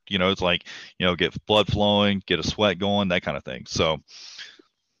ups are, you know, it's like, you know, get blood flowing, get a sweat going, that kind of thing. So,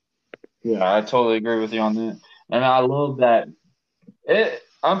 yeah, I totally agree with you on that, and I love that.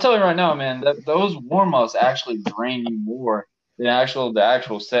 I'm telling you right now, man, that those warm ups actually drain you more than the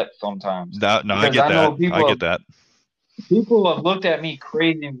actual set sometimes. No, I get that. I get that. People have looked at me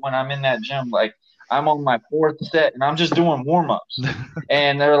crazy when I'm in that gym, like I'm on my fourth set and I'm just doing warm ups,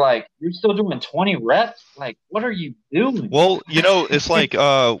 and they're like, "You're still doing 20 reps? Like, what are you doing?" Well, you know, it's like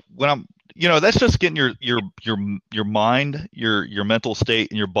when I'm, you know, that's just getting your mind, your mental state,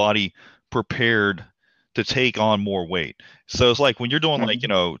 and your body prepared to take on more weight. So it's like when you're doing like, you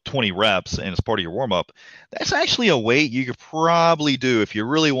know, 20 reps and it's part of your warm up, that's actually a weight you could probably do if you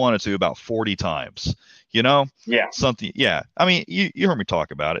really wanted to about 40 times. You know? Yeah. Something. Yeah. I mean, you heard me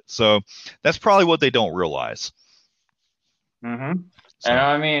talk about it. So that's probably what they don't realize. Mm-hmm. So. And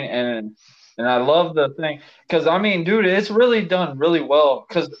I mean, and I love the thing because I mean, dude, it's really done really well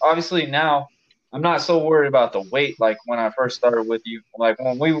because obviously now I'm not so worried about the weight like when I first started with you. Like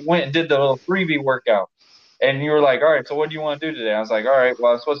when we went and did the little freebie workout, and you were like, "All right, so what do you want to do today?" I was like, "All right,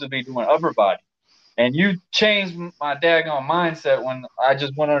 well, I'm supposed to be doing upper body." And you changed my daggone mindset when I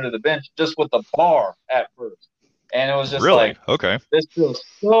just went under the bench just with the bar at first. And it was just really? Like, okay, this feels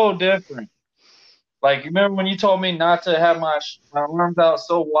so different. Like, you remember when you told me not to have my arms out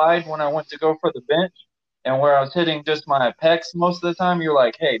so wide when I went to go for the bench and where I was hitting just my pecs most of the time? You're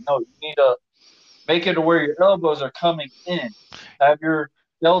like, hey, no, you need to make it to where your elbows are coming in. Have your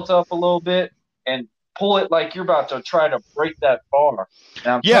delts up a little bit and pull it like you're about to try to break that bar.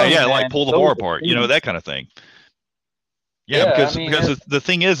 Yeah, man, like pull the bar apart, you know, that kind of thing. Yeah, because I mean, the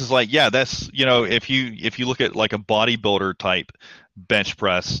thing is like, yeah, that's, you know, if you look at like a bodybuilder type bench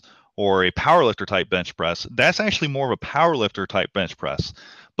press or a powerlifter type bench press, that's actually more of a powerlifter type bench press.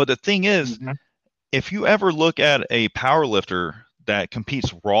 But the thing is, if you ever look at a powerlifter that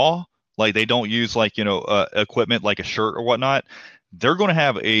competes raw, like they don't use like, you know, equipment like a shirt or whatnot, they're going to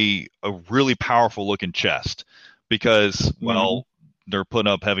have a really powerful looking chest because, well, they're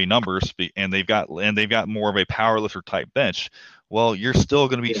putting up heavy numbers and they've got more of a powerlifter type bench. Well, you're still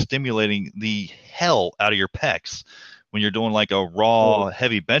going to be stimulating the hell out of your pecs when you're doing like a raw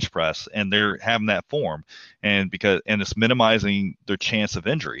heavy bench press and they're having that form, and it's minimizing their chance of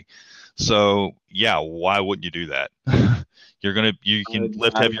injury. So yeah, why wouldn't you do that? You can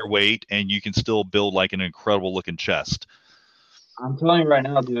lift heavier weight and you can still build like an incredible looking chest. I'm telling you right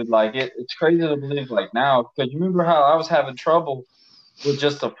now, dude, like it's crazy to believe like now, because you remember how I was having trouble with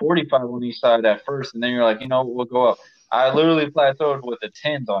just a 45 on each side at first, and then you're like, you know, we'll go up. I literally plateaued with the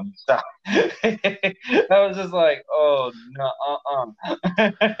 10s on each side. I was just like, oh, no,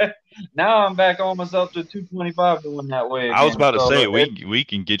 Now I'm back almost up to 225 doing that way again. I was about to say, we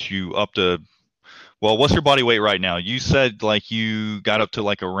can get you up to, well, what's your body weight right now? You said like you got up to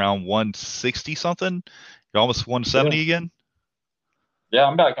like around 160 something? You're almost 170 again? Yeah,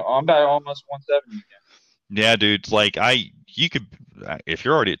 I'm back almost 170 again. Yeah, dude. Like you could, if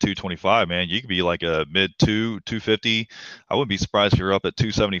you're already at 225, man, you could be like a mid 250. I wouldn't be surprised if you're up at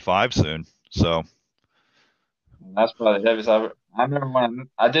 275 soon. So that's probably the heaviest I remember when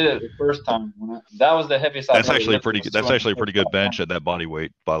I did it the first time. That was the heaviest. That's actually pretty good. That's actually a pretty good bench at that body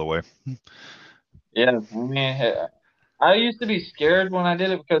weight, by the way. Yeah, I mean, I used to be scared when I did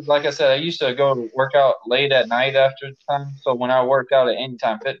it because, like I said, I used to go work out late at night after time. So when I worked out at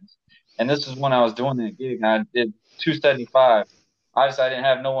Anytime Fitness, and this is when I was doing that gig, and I did 275. Obviously, I didn't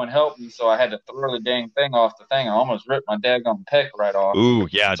have no one help me, so I had to throw the dang thing off the thing. I almost ripped my daggone pec right off. Ooh,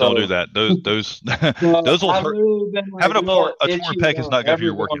 yeah, don't do that. Those those will hurt. Having a torn pec is not good for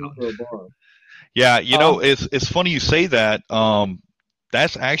your workout. Yeah, you know, it's funny you say that.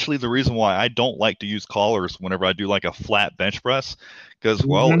 that's actually the reason why I don't like to use collars whenever I do like a flat bench press. Because,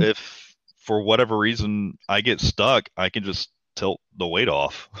 well, Mm-hmm. if for whatever reason I get stuck, I can just tilt the weight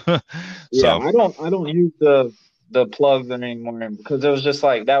off. Yeah, So, I don't use the plugs anymore because it was just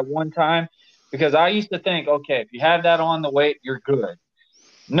like that one time. Because I used to think, okay, if you have that on the weight, you're good.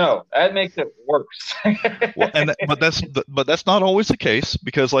 No, that makes it worse. well, but that's not always the case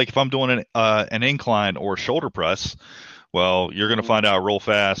because, like, if I'm doing an incline or shoulder press, well, you're going to Mhm. find out real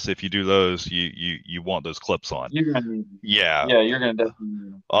fast if you do those, you want those clips on. You're gonna need them. Yeah. Yeah, you're gonna definitely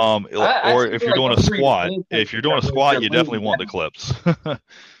need them. I Or feel if you're like doing a those are your squat, basics that weighs you your definitely body want the down. clips.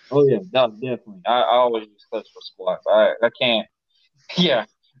 Oh yeah, no, definitely. I always use clips for squats. I can't. Yeah,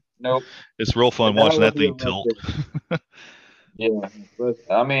 nope. It's real fun That watching would that be a thing rough tilt. day. Yeah, but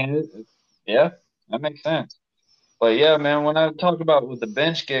I mean, yeah, that makes sense. But yeah, man, when I talk about with the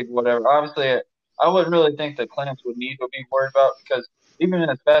bench gig, whatever, obviously I wouldn't really think the clamps would need to be worried about because even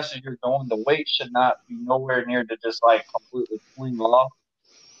as fast as you're going, the weight should not be nowhere near to just like completely fling off.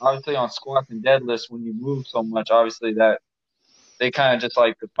 Obviously, on squats and deadlifts, when you move so much, obviously that they kind of just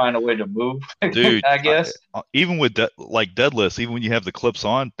like to find a way to move, Dude, I guess. even with like deadlifts, even when you have the clips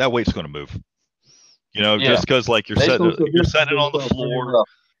on, that weight's going to move. Yeah, Just because like they you're position setting it on the themselves very floor. well.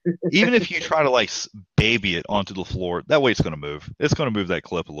 Even if you try to like baby it onto the floor, that weight's going to move. It's going to move that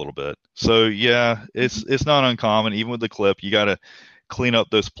clip a little bit. So yeah, it's not uncommon. Even with the clip, you got to clean up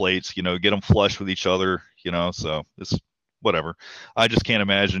those plates. Get them flush with each other. So it's whatever. I just can't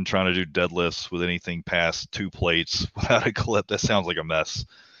imagine trying to do deadlifts with anything past 2 plates without a clip. That sounds like a mess.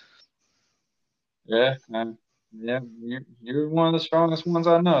 Yeah, yeah, you're one of the strongest ones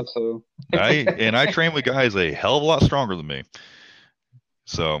I know. So, I train with guys a hell of a lot stronger than me.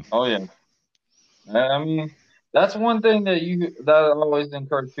 So oh yeah. I mean, that's one thing that I always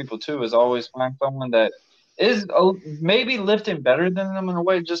encourage people to is always find someone that is maybe lifting better than them in a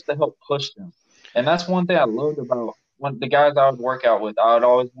way just to help push them. And that's one thing I loved about when the guys I would work out with. I would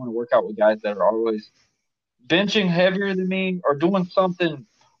always want to work out with guys that are always benching heavier than me or doing something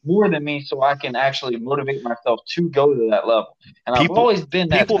more than me so I can actually motivate myself to go to that level. And I've people always been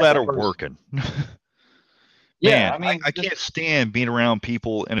that people type that of are person. working. Yeah, Man, I mean, I just can't stand being around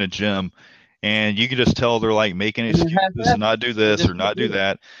people in a gym and you can just tell they're like making and then excuses to half-ass it. not do They this just or not do do it.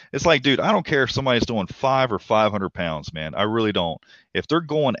 that. It's like, dude, I don't care if somebody's doing 500 or 500 pounds, man. I really don't. If they're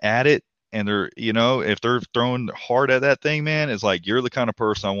going at it and if they're throwing hard at that thing, man, it's like you're the kind of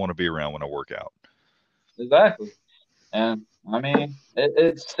person I want to be around when I work out. Exactly. And I mean,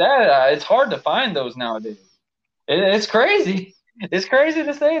 it's sad. It's hard to find those nowadays. It's crazy. It's crazy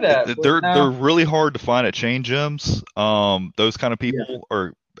to say that, but They're now, really hard to find at chain gyms. Those kind of yeah, people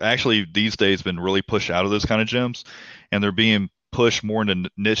are actually these days been really pushed out of those kind of gyms, and they're being pushed more into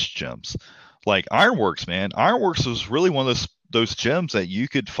niche gyms, like Ironworks. Man, Ironworks was really one of those gyms that you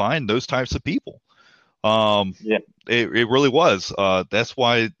could find those types of people. Um, yeah, it really was. That's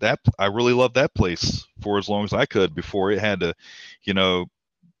why that I really loved that place for as long as I could before it had to, you know,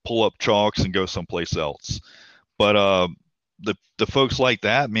 pull up chalks and go someplace else. But the folks like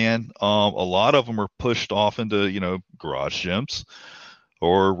that, man, a lot of them are pushed off into garage gyms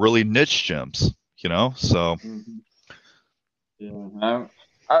or really niche gyms. So hmm yeah.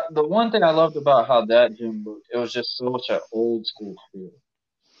 The one thing I loved about how that gym looked, it was just such an old school feel,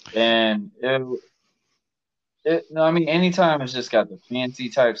 and no, I mean, anytime it's just got the fancy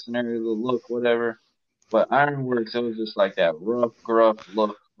type scenario, the look, whatever. But Ironworks, it was just like that rough, gruff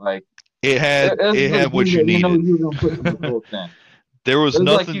look. Like it it was had like what you you that you know needed. you were gonna put some results in. There It was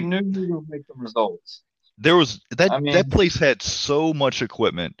was like you nothing. knew you were gonna make some results. There was I that mean, place had so much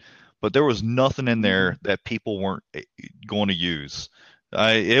equipment, but there was nothing in there mhm. that people weren't going to use.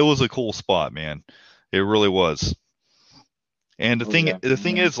 It was a cool spot, man. It really was. And Oh yeah, the I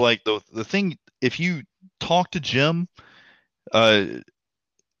thing mean, is, like the thing, if you talk to Jim, uh,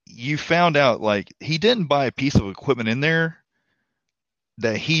 you found out like he didn't buy a piece of equipment in there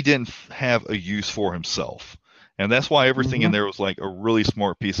that he didn't have a use for himself, and that's why everything in hmm there was like a really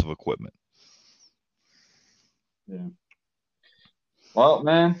smart piece of equipment. yeah. Well,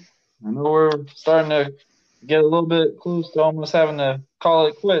 man, I know we're starting to get a little bit close to almost having to call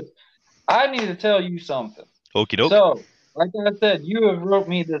it quits. I need to tell you something. Okie doke. So, like I said, you have wrote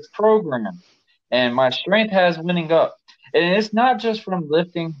me this program, and my strength has winning up. And it's not just from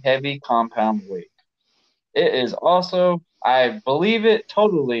lifting heavy compound weight. It is also, I believe it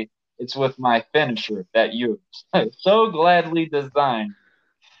totally, it's with my finisher that you so gladly designed.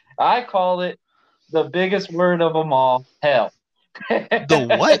 I call it the biggest word of them all, hell. The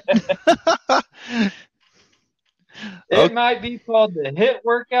what? It might be called the hit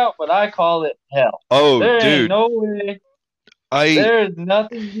workout, but I call it hell. Oh, There ain't dude. no way. There's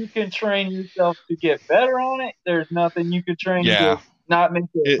nothing you can train yourself to get better on it. There's nothing you can train to not make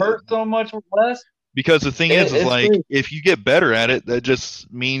it hurt so much less. Because the thing is like, great. if you get better at it, that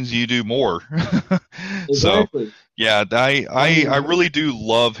just means you do more. Exactly. So, yeah, I really do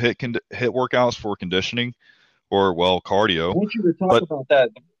love hit workouts for conditioning, or cardio. I want you to talk about that.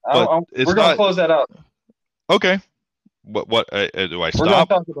 We're gonna close that out. Okay. What do I stop? We're gonna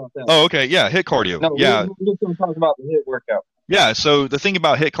talk about that. Oh, okay. Yeah, hit cardio. No, yeah, we're just gonna talk about the hit workout. Yeah. So the thing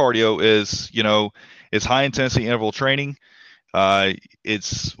about hit cardio is, it's high intensity interval training.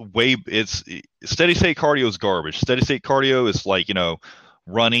 It's steady state cardio is garbage. Steady state cardio is like,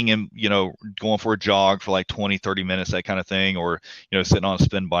 running and, going for a jog for like 20, 30 minutes, that kind of thing, or, sitting on a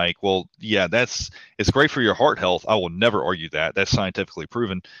spin bike. Well, yeah, it's great for your heart health. I will never argue that. That's scientifically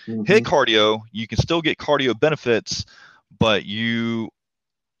proven. Mm-hmm. Hit cardio, you can still get cardio benefits, but you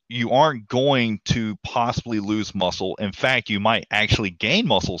aren't going to possibly lose muscle. In fact, you might actually gain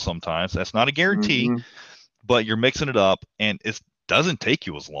muscle sometimes. That's not a guarantee. Mm-hmm. But you're mixing it up, and it doesn't take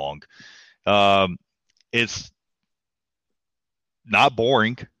you as long. It's not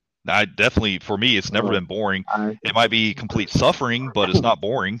boring. For me, it's never been boring. It might be complete suffering, but it's not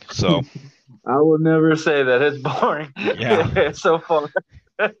boring. So I would never say that it's boring. Yeah, it's so fun.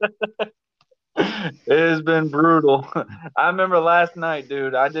 It has been brutal. I remember last night,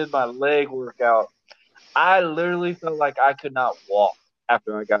 dude, I did my leg workout. I literally felt like I could not walk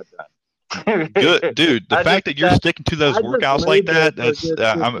after I got done. Good, dude. The fact that you're sticking to those workouts like that—that's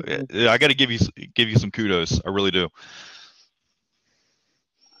I got to give you some kudos. I really do.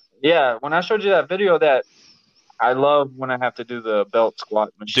 Yeah, when I showed you that video, that I love when I have to do the belt squat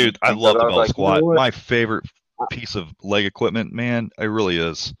machine. Dude, I love the belt squat. My favorite piece of leg equipment, man. It really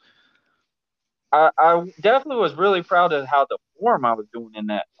is. I definitely was really proud of how the form I was doing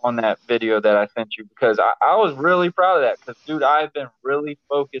on that video that I sent you, because I was really proud of that, because, dude, I've been really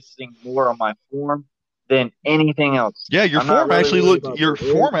focusing more on my form than anything else. Yeah, your form actually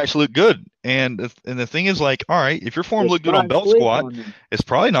looked good. And the thing is, like, all right, if your form looked good on belt squat, it's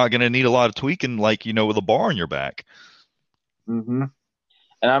probably not going to need a lot of tweaking, like, with a bar on your back. Mm-hmm.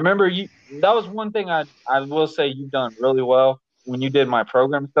 And I remember that was one thing I will say you've done really well when you did my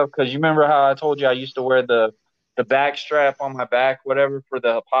program stuff, because you remember how I told you I used to wear the back strap on my back, whatever, for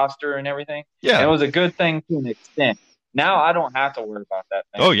the posture and everything? Yeah. And it was a good thing to an extent. Now I don't have to worry about that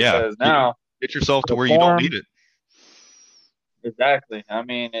thing. Oh, yeah. Because now get yourself to where you don't need it. Exactly. I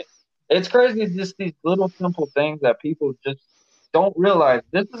mean, it's crazy, just these little simple things that people just don't realize.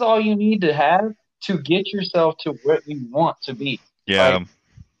 This is all you need to have to get yourself to where you want to be. Yeah.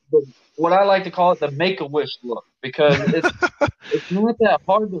 Like, what I like to call it the Make-A-Wish look, because it's not that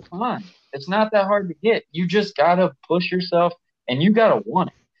hard to find. It's not that hard to get. You just got to push yourself, and you got to want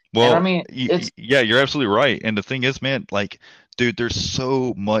it. Well, and I mean, you're absolutely right. And the thing is, man, like, dude, there's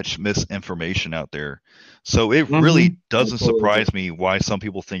so much misinformation out there. So it really doesn't surprise me why some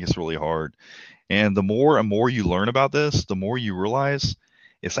people think it's really hard. And the more and more you learn about this, the more you realize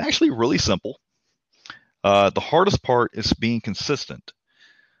it's actually really simple. The hardest part is being consistent.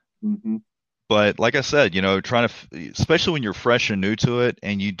 Mm-hmm. But like I said, trying to, especially when you're fresh and new to it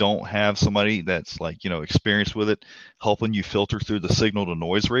and you don't have somebody that's like, experienced with it, helping you filter through the signal to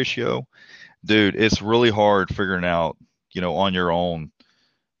noise ratio, dude, it's really hard figuring out, on your own,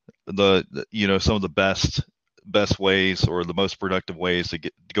 the some of the best ways or the most productive ways to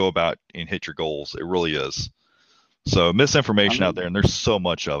go about and hit your goals. It really is. So misinformation out there, and there's so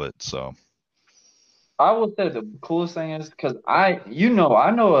much of it. So I would say the coolest thing is, because I know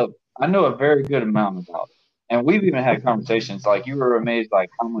a very good amount about it, and we've even had conversations. Like, you were amazed,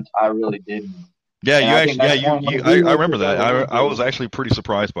 like, how much I really did know. Yeah, I remember that. I was actually pretty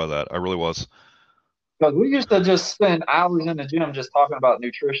surprised by that. I really was. Because we used to just spend hours in the gym just talking about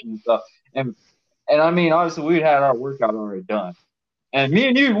nutrition and stuff, and I mean, obviously we had our workout already done, and me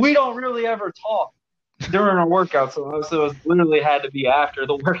and you, we don't really ever talk during our workout, so it was literally had to be after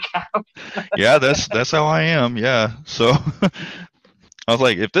the workout. Yeah, that's how I am. Yeah, so I was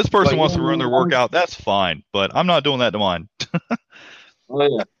like, if this person wants to run their workout, that's fine, but I'm not doing that to mine.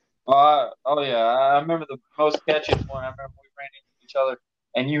 Oh yeah, I remember the most catchiest one. I remember we ran into each other,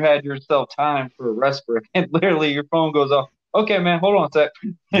 and you had yourself time for a rest break, and literally your phone goes off. Okay, man, hold on a sec.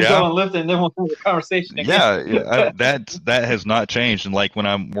 And go and lift it, and then we'll have a conversation again. Yeah, that has not changed. And like when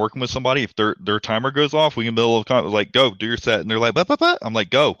I'm working with somebody, if their timer goes off, we can build like, go do your set, and they're like, bah, bah, bah. I'm like,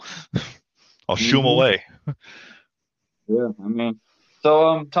 go. I'll shoo them away. Yeah, I mean,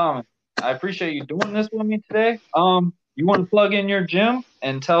 so Thomas, I appreciate you doing this with me today. You want to plug in your gym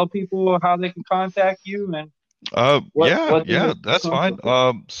and tell people how they can contact you and that's fine.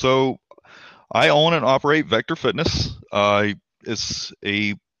 So I own and operate Vector Fitness. It's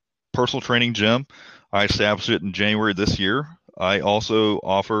a personal training gym. I established it in January this year. I also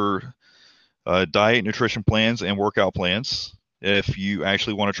offer diet, nutrition plans, and workout plans. If you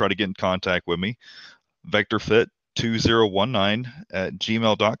actually want to try to get in contact with me, Vectorfit2019 at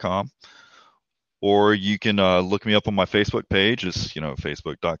gmail.com. Or you can look me up on my Facebook page. It's,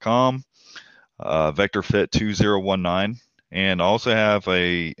 facebook.com, Vectorfit2019. And I also have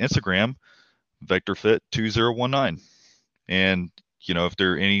a Instagram, Vectorfit2019. And, if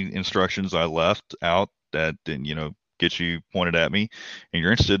there are any instructions I left out that then, get you pointed at me and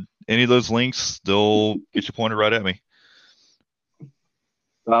you're interested, any of those links, they'll get you pointed right at me.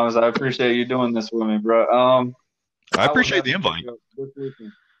 Thomas, I appreciate you doing this with me, bro. I appreciate the invite. This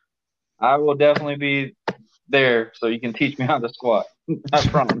weekend. I will definitely be there so you can teach me how to squat. I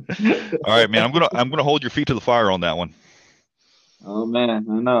promise. All right, man. I'm gonna hold your feet to the fire on that one. Oh man, I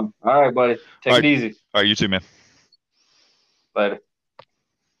know. All right, buddy. Take it easy. All right, you too, man. Later.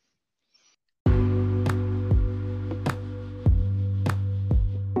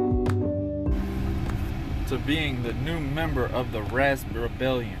 To being the new member of the Res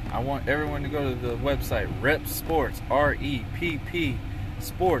Rebellion, I want everyone to go to the website Rep Sports, REPP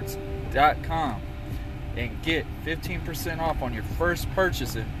Sports.com, and get 15% off on your first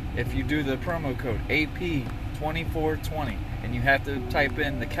purchase if you do the promo code AP2420, and you have to type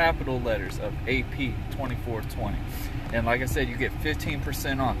in the capital letters of AP2420. And like I said, you get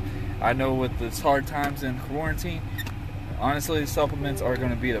 15% off. I know with this hard times in quarantine, honestly, supplements are going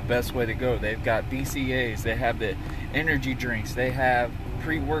to be the best way to go. They've got BCAAs, they have the energy drinks, they have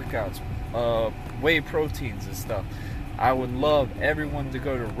pre-workouts, whey proteins and stuff. I would love everyone to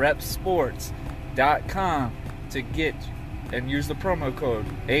go to repsports.com to get and use the promo code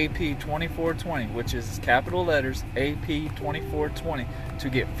AP2420, which is capital letters AP2420, to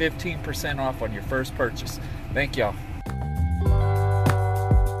get 15% off on your first purchase. Thank y'all.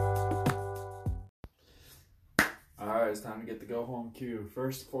 It's time to get the go home cue.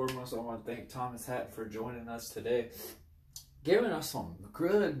 First and foremost, I want to thank Thomas Hatton for joining us today, giving us some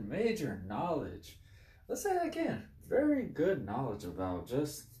good major knowledge. Let's say that again, very good knowledge about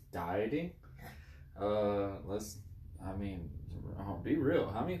just dieting. Be real.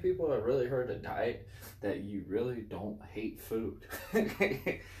 How many people have really heard a diet that you really don't hate food? I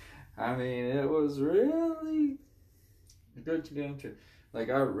mean, it was really good to get into. Like,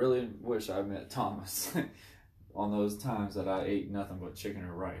 I really wish I met Thomas on those times that I ate nothing but chicken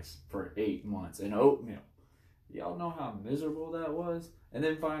and rice for 8 months and oatmeal. Y'all know how miserable that was? And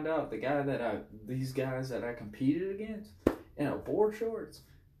then find out these guys that I competed against in a board shorts,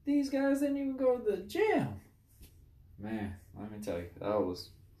 these guys didn't even go to the gym. Man, let me tell you, that was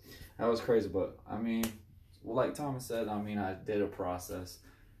crazy. But I mean, like Thomas said, I mean, I did a process,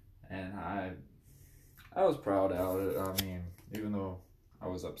 and I was proud of it. I mean, even though I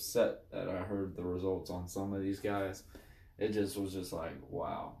was upset that I heard the results on some of these guys, it just was just like,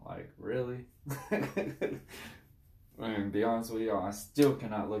 wow, like, really? I mean, to be honest with y'all, I still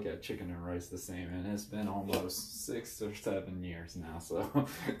cannot look at chicken and rice the same, and it's been almost 6 or 7 years now, so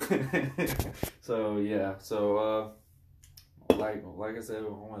like I said, I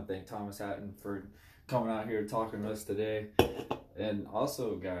want to thank Thomas Hatton for coming out here talking to us today. And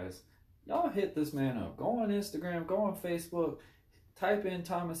also, guys, y'all hit this man up. Go on Instagram, go on Facebook, type in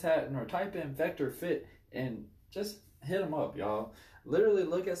Thomas Hatton or type in Vectorfit and just hit him up, y'all. Literally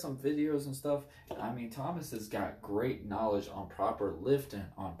look at some videos and stuff. I mean, Thomas has got great knowledge on proper lifting,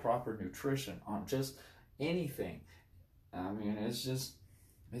 on proper nutrition, on just anything. I mean, it's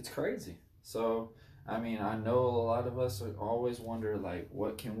crazy. So, I mean, I know a lot of us always wonder, like,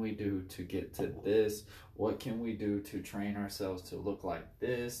 what can we do to get to this? What can we do to train ourselves to look like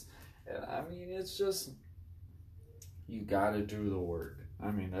this? And I mean, it's just, you got to do the work.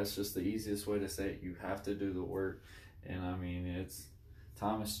 I mean, that's just the easiest way to say it. You have to do the work. And I mean,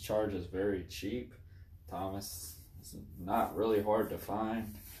 Thomas charges very cheap. Thomas is not really hard to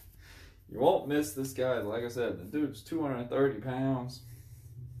find. You won't miss this guy. Like I said, the dude's 230 pounds,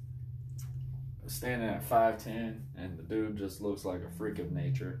 standing at 5'10", and the dude just looks like a freak of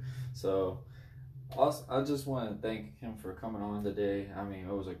nature. So also, I just want to thank him for coming on today. I mean,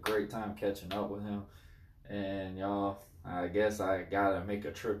 it was a great time catching up with him. And y'all, I guess I gotta make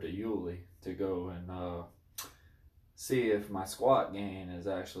a trip to Yulee to go and see if my squat gain is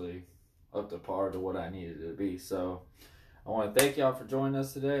actually up to par to what I needed it to be. So I want to thank y'all for joining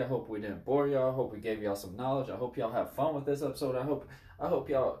us today. I hope we didn't bore y'all. I hope we gave y'all some knowledge. I hope y'all have fun with this episode. I hope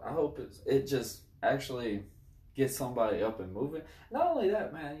it just actually gets somebody up and moving. Not only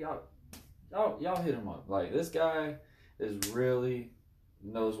that, man, y'all hit him up. Like, this guy is really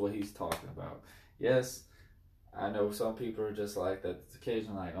knows what he's talking about. Yes, I know some people are just like that.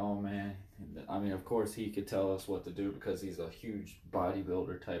 Occasionally, like, oh man. I mean, of course, he could tell us what to do because he's a huge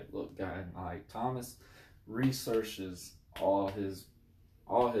bodybuilder type look guy. And like Thomas researches all his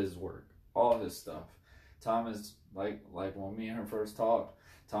work, all his stuff. Thomas, like when me and him first talked,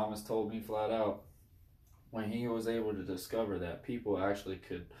 Thomas told me flat out when he was able to discover that people actually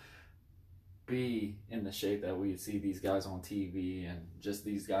could be in the shape that we see these guys on TV and just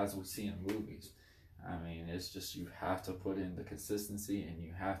these guys we see in movies. I mean, it's just you have to put in the consistency and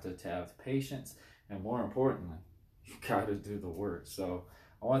you have to have patience, and more importantly, you got to do the work. So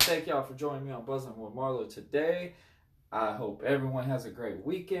I want to thank y'all for joining me on Buzzing with Marlo today. I hope everyone has a great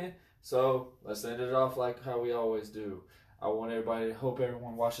weekend. So let's end it off like how we always do. I want everybody to hope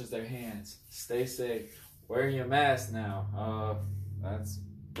everyone washes their hands. Stay safe. Wear your mask now.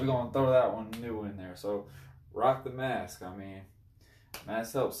 We're gonna throw that one new in there. So rock the mask. I mean,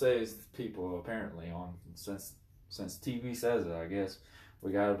 masks help save people apparently. Since TV says it, I guess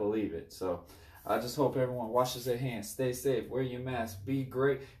we gotta believe it. So I just hope everyone washes their hands. Stay safe. Wear your mask. Be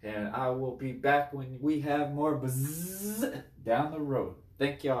great. And I will be back when we have more buzz down the road.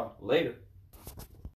 Thank y'all. Later.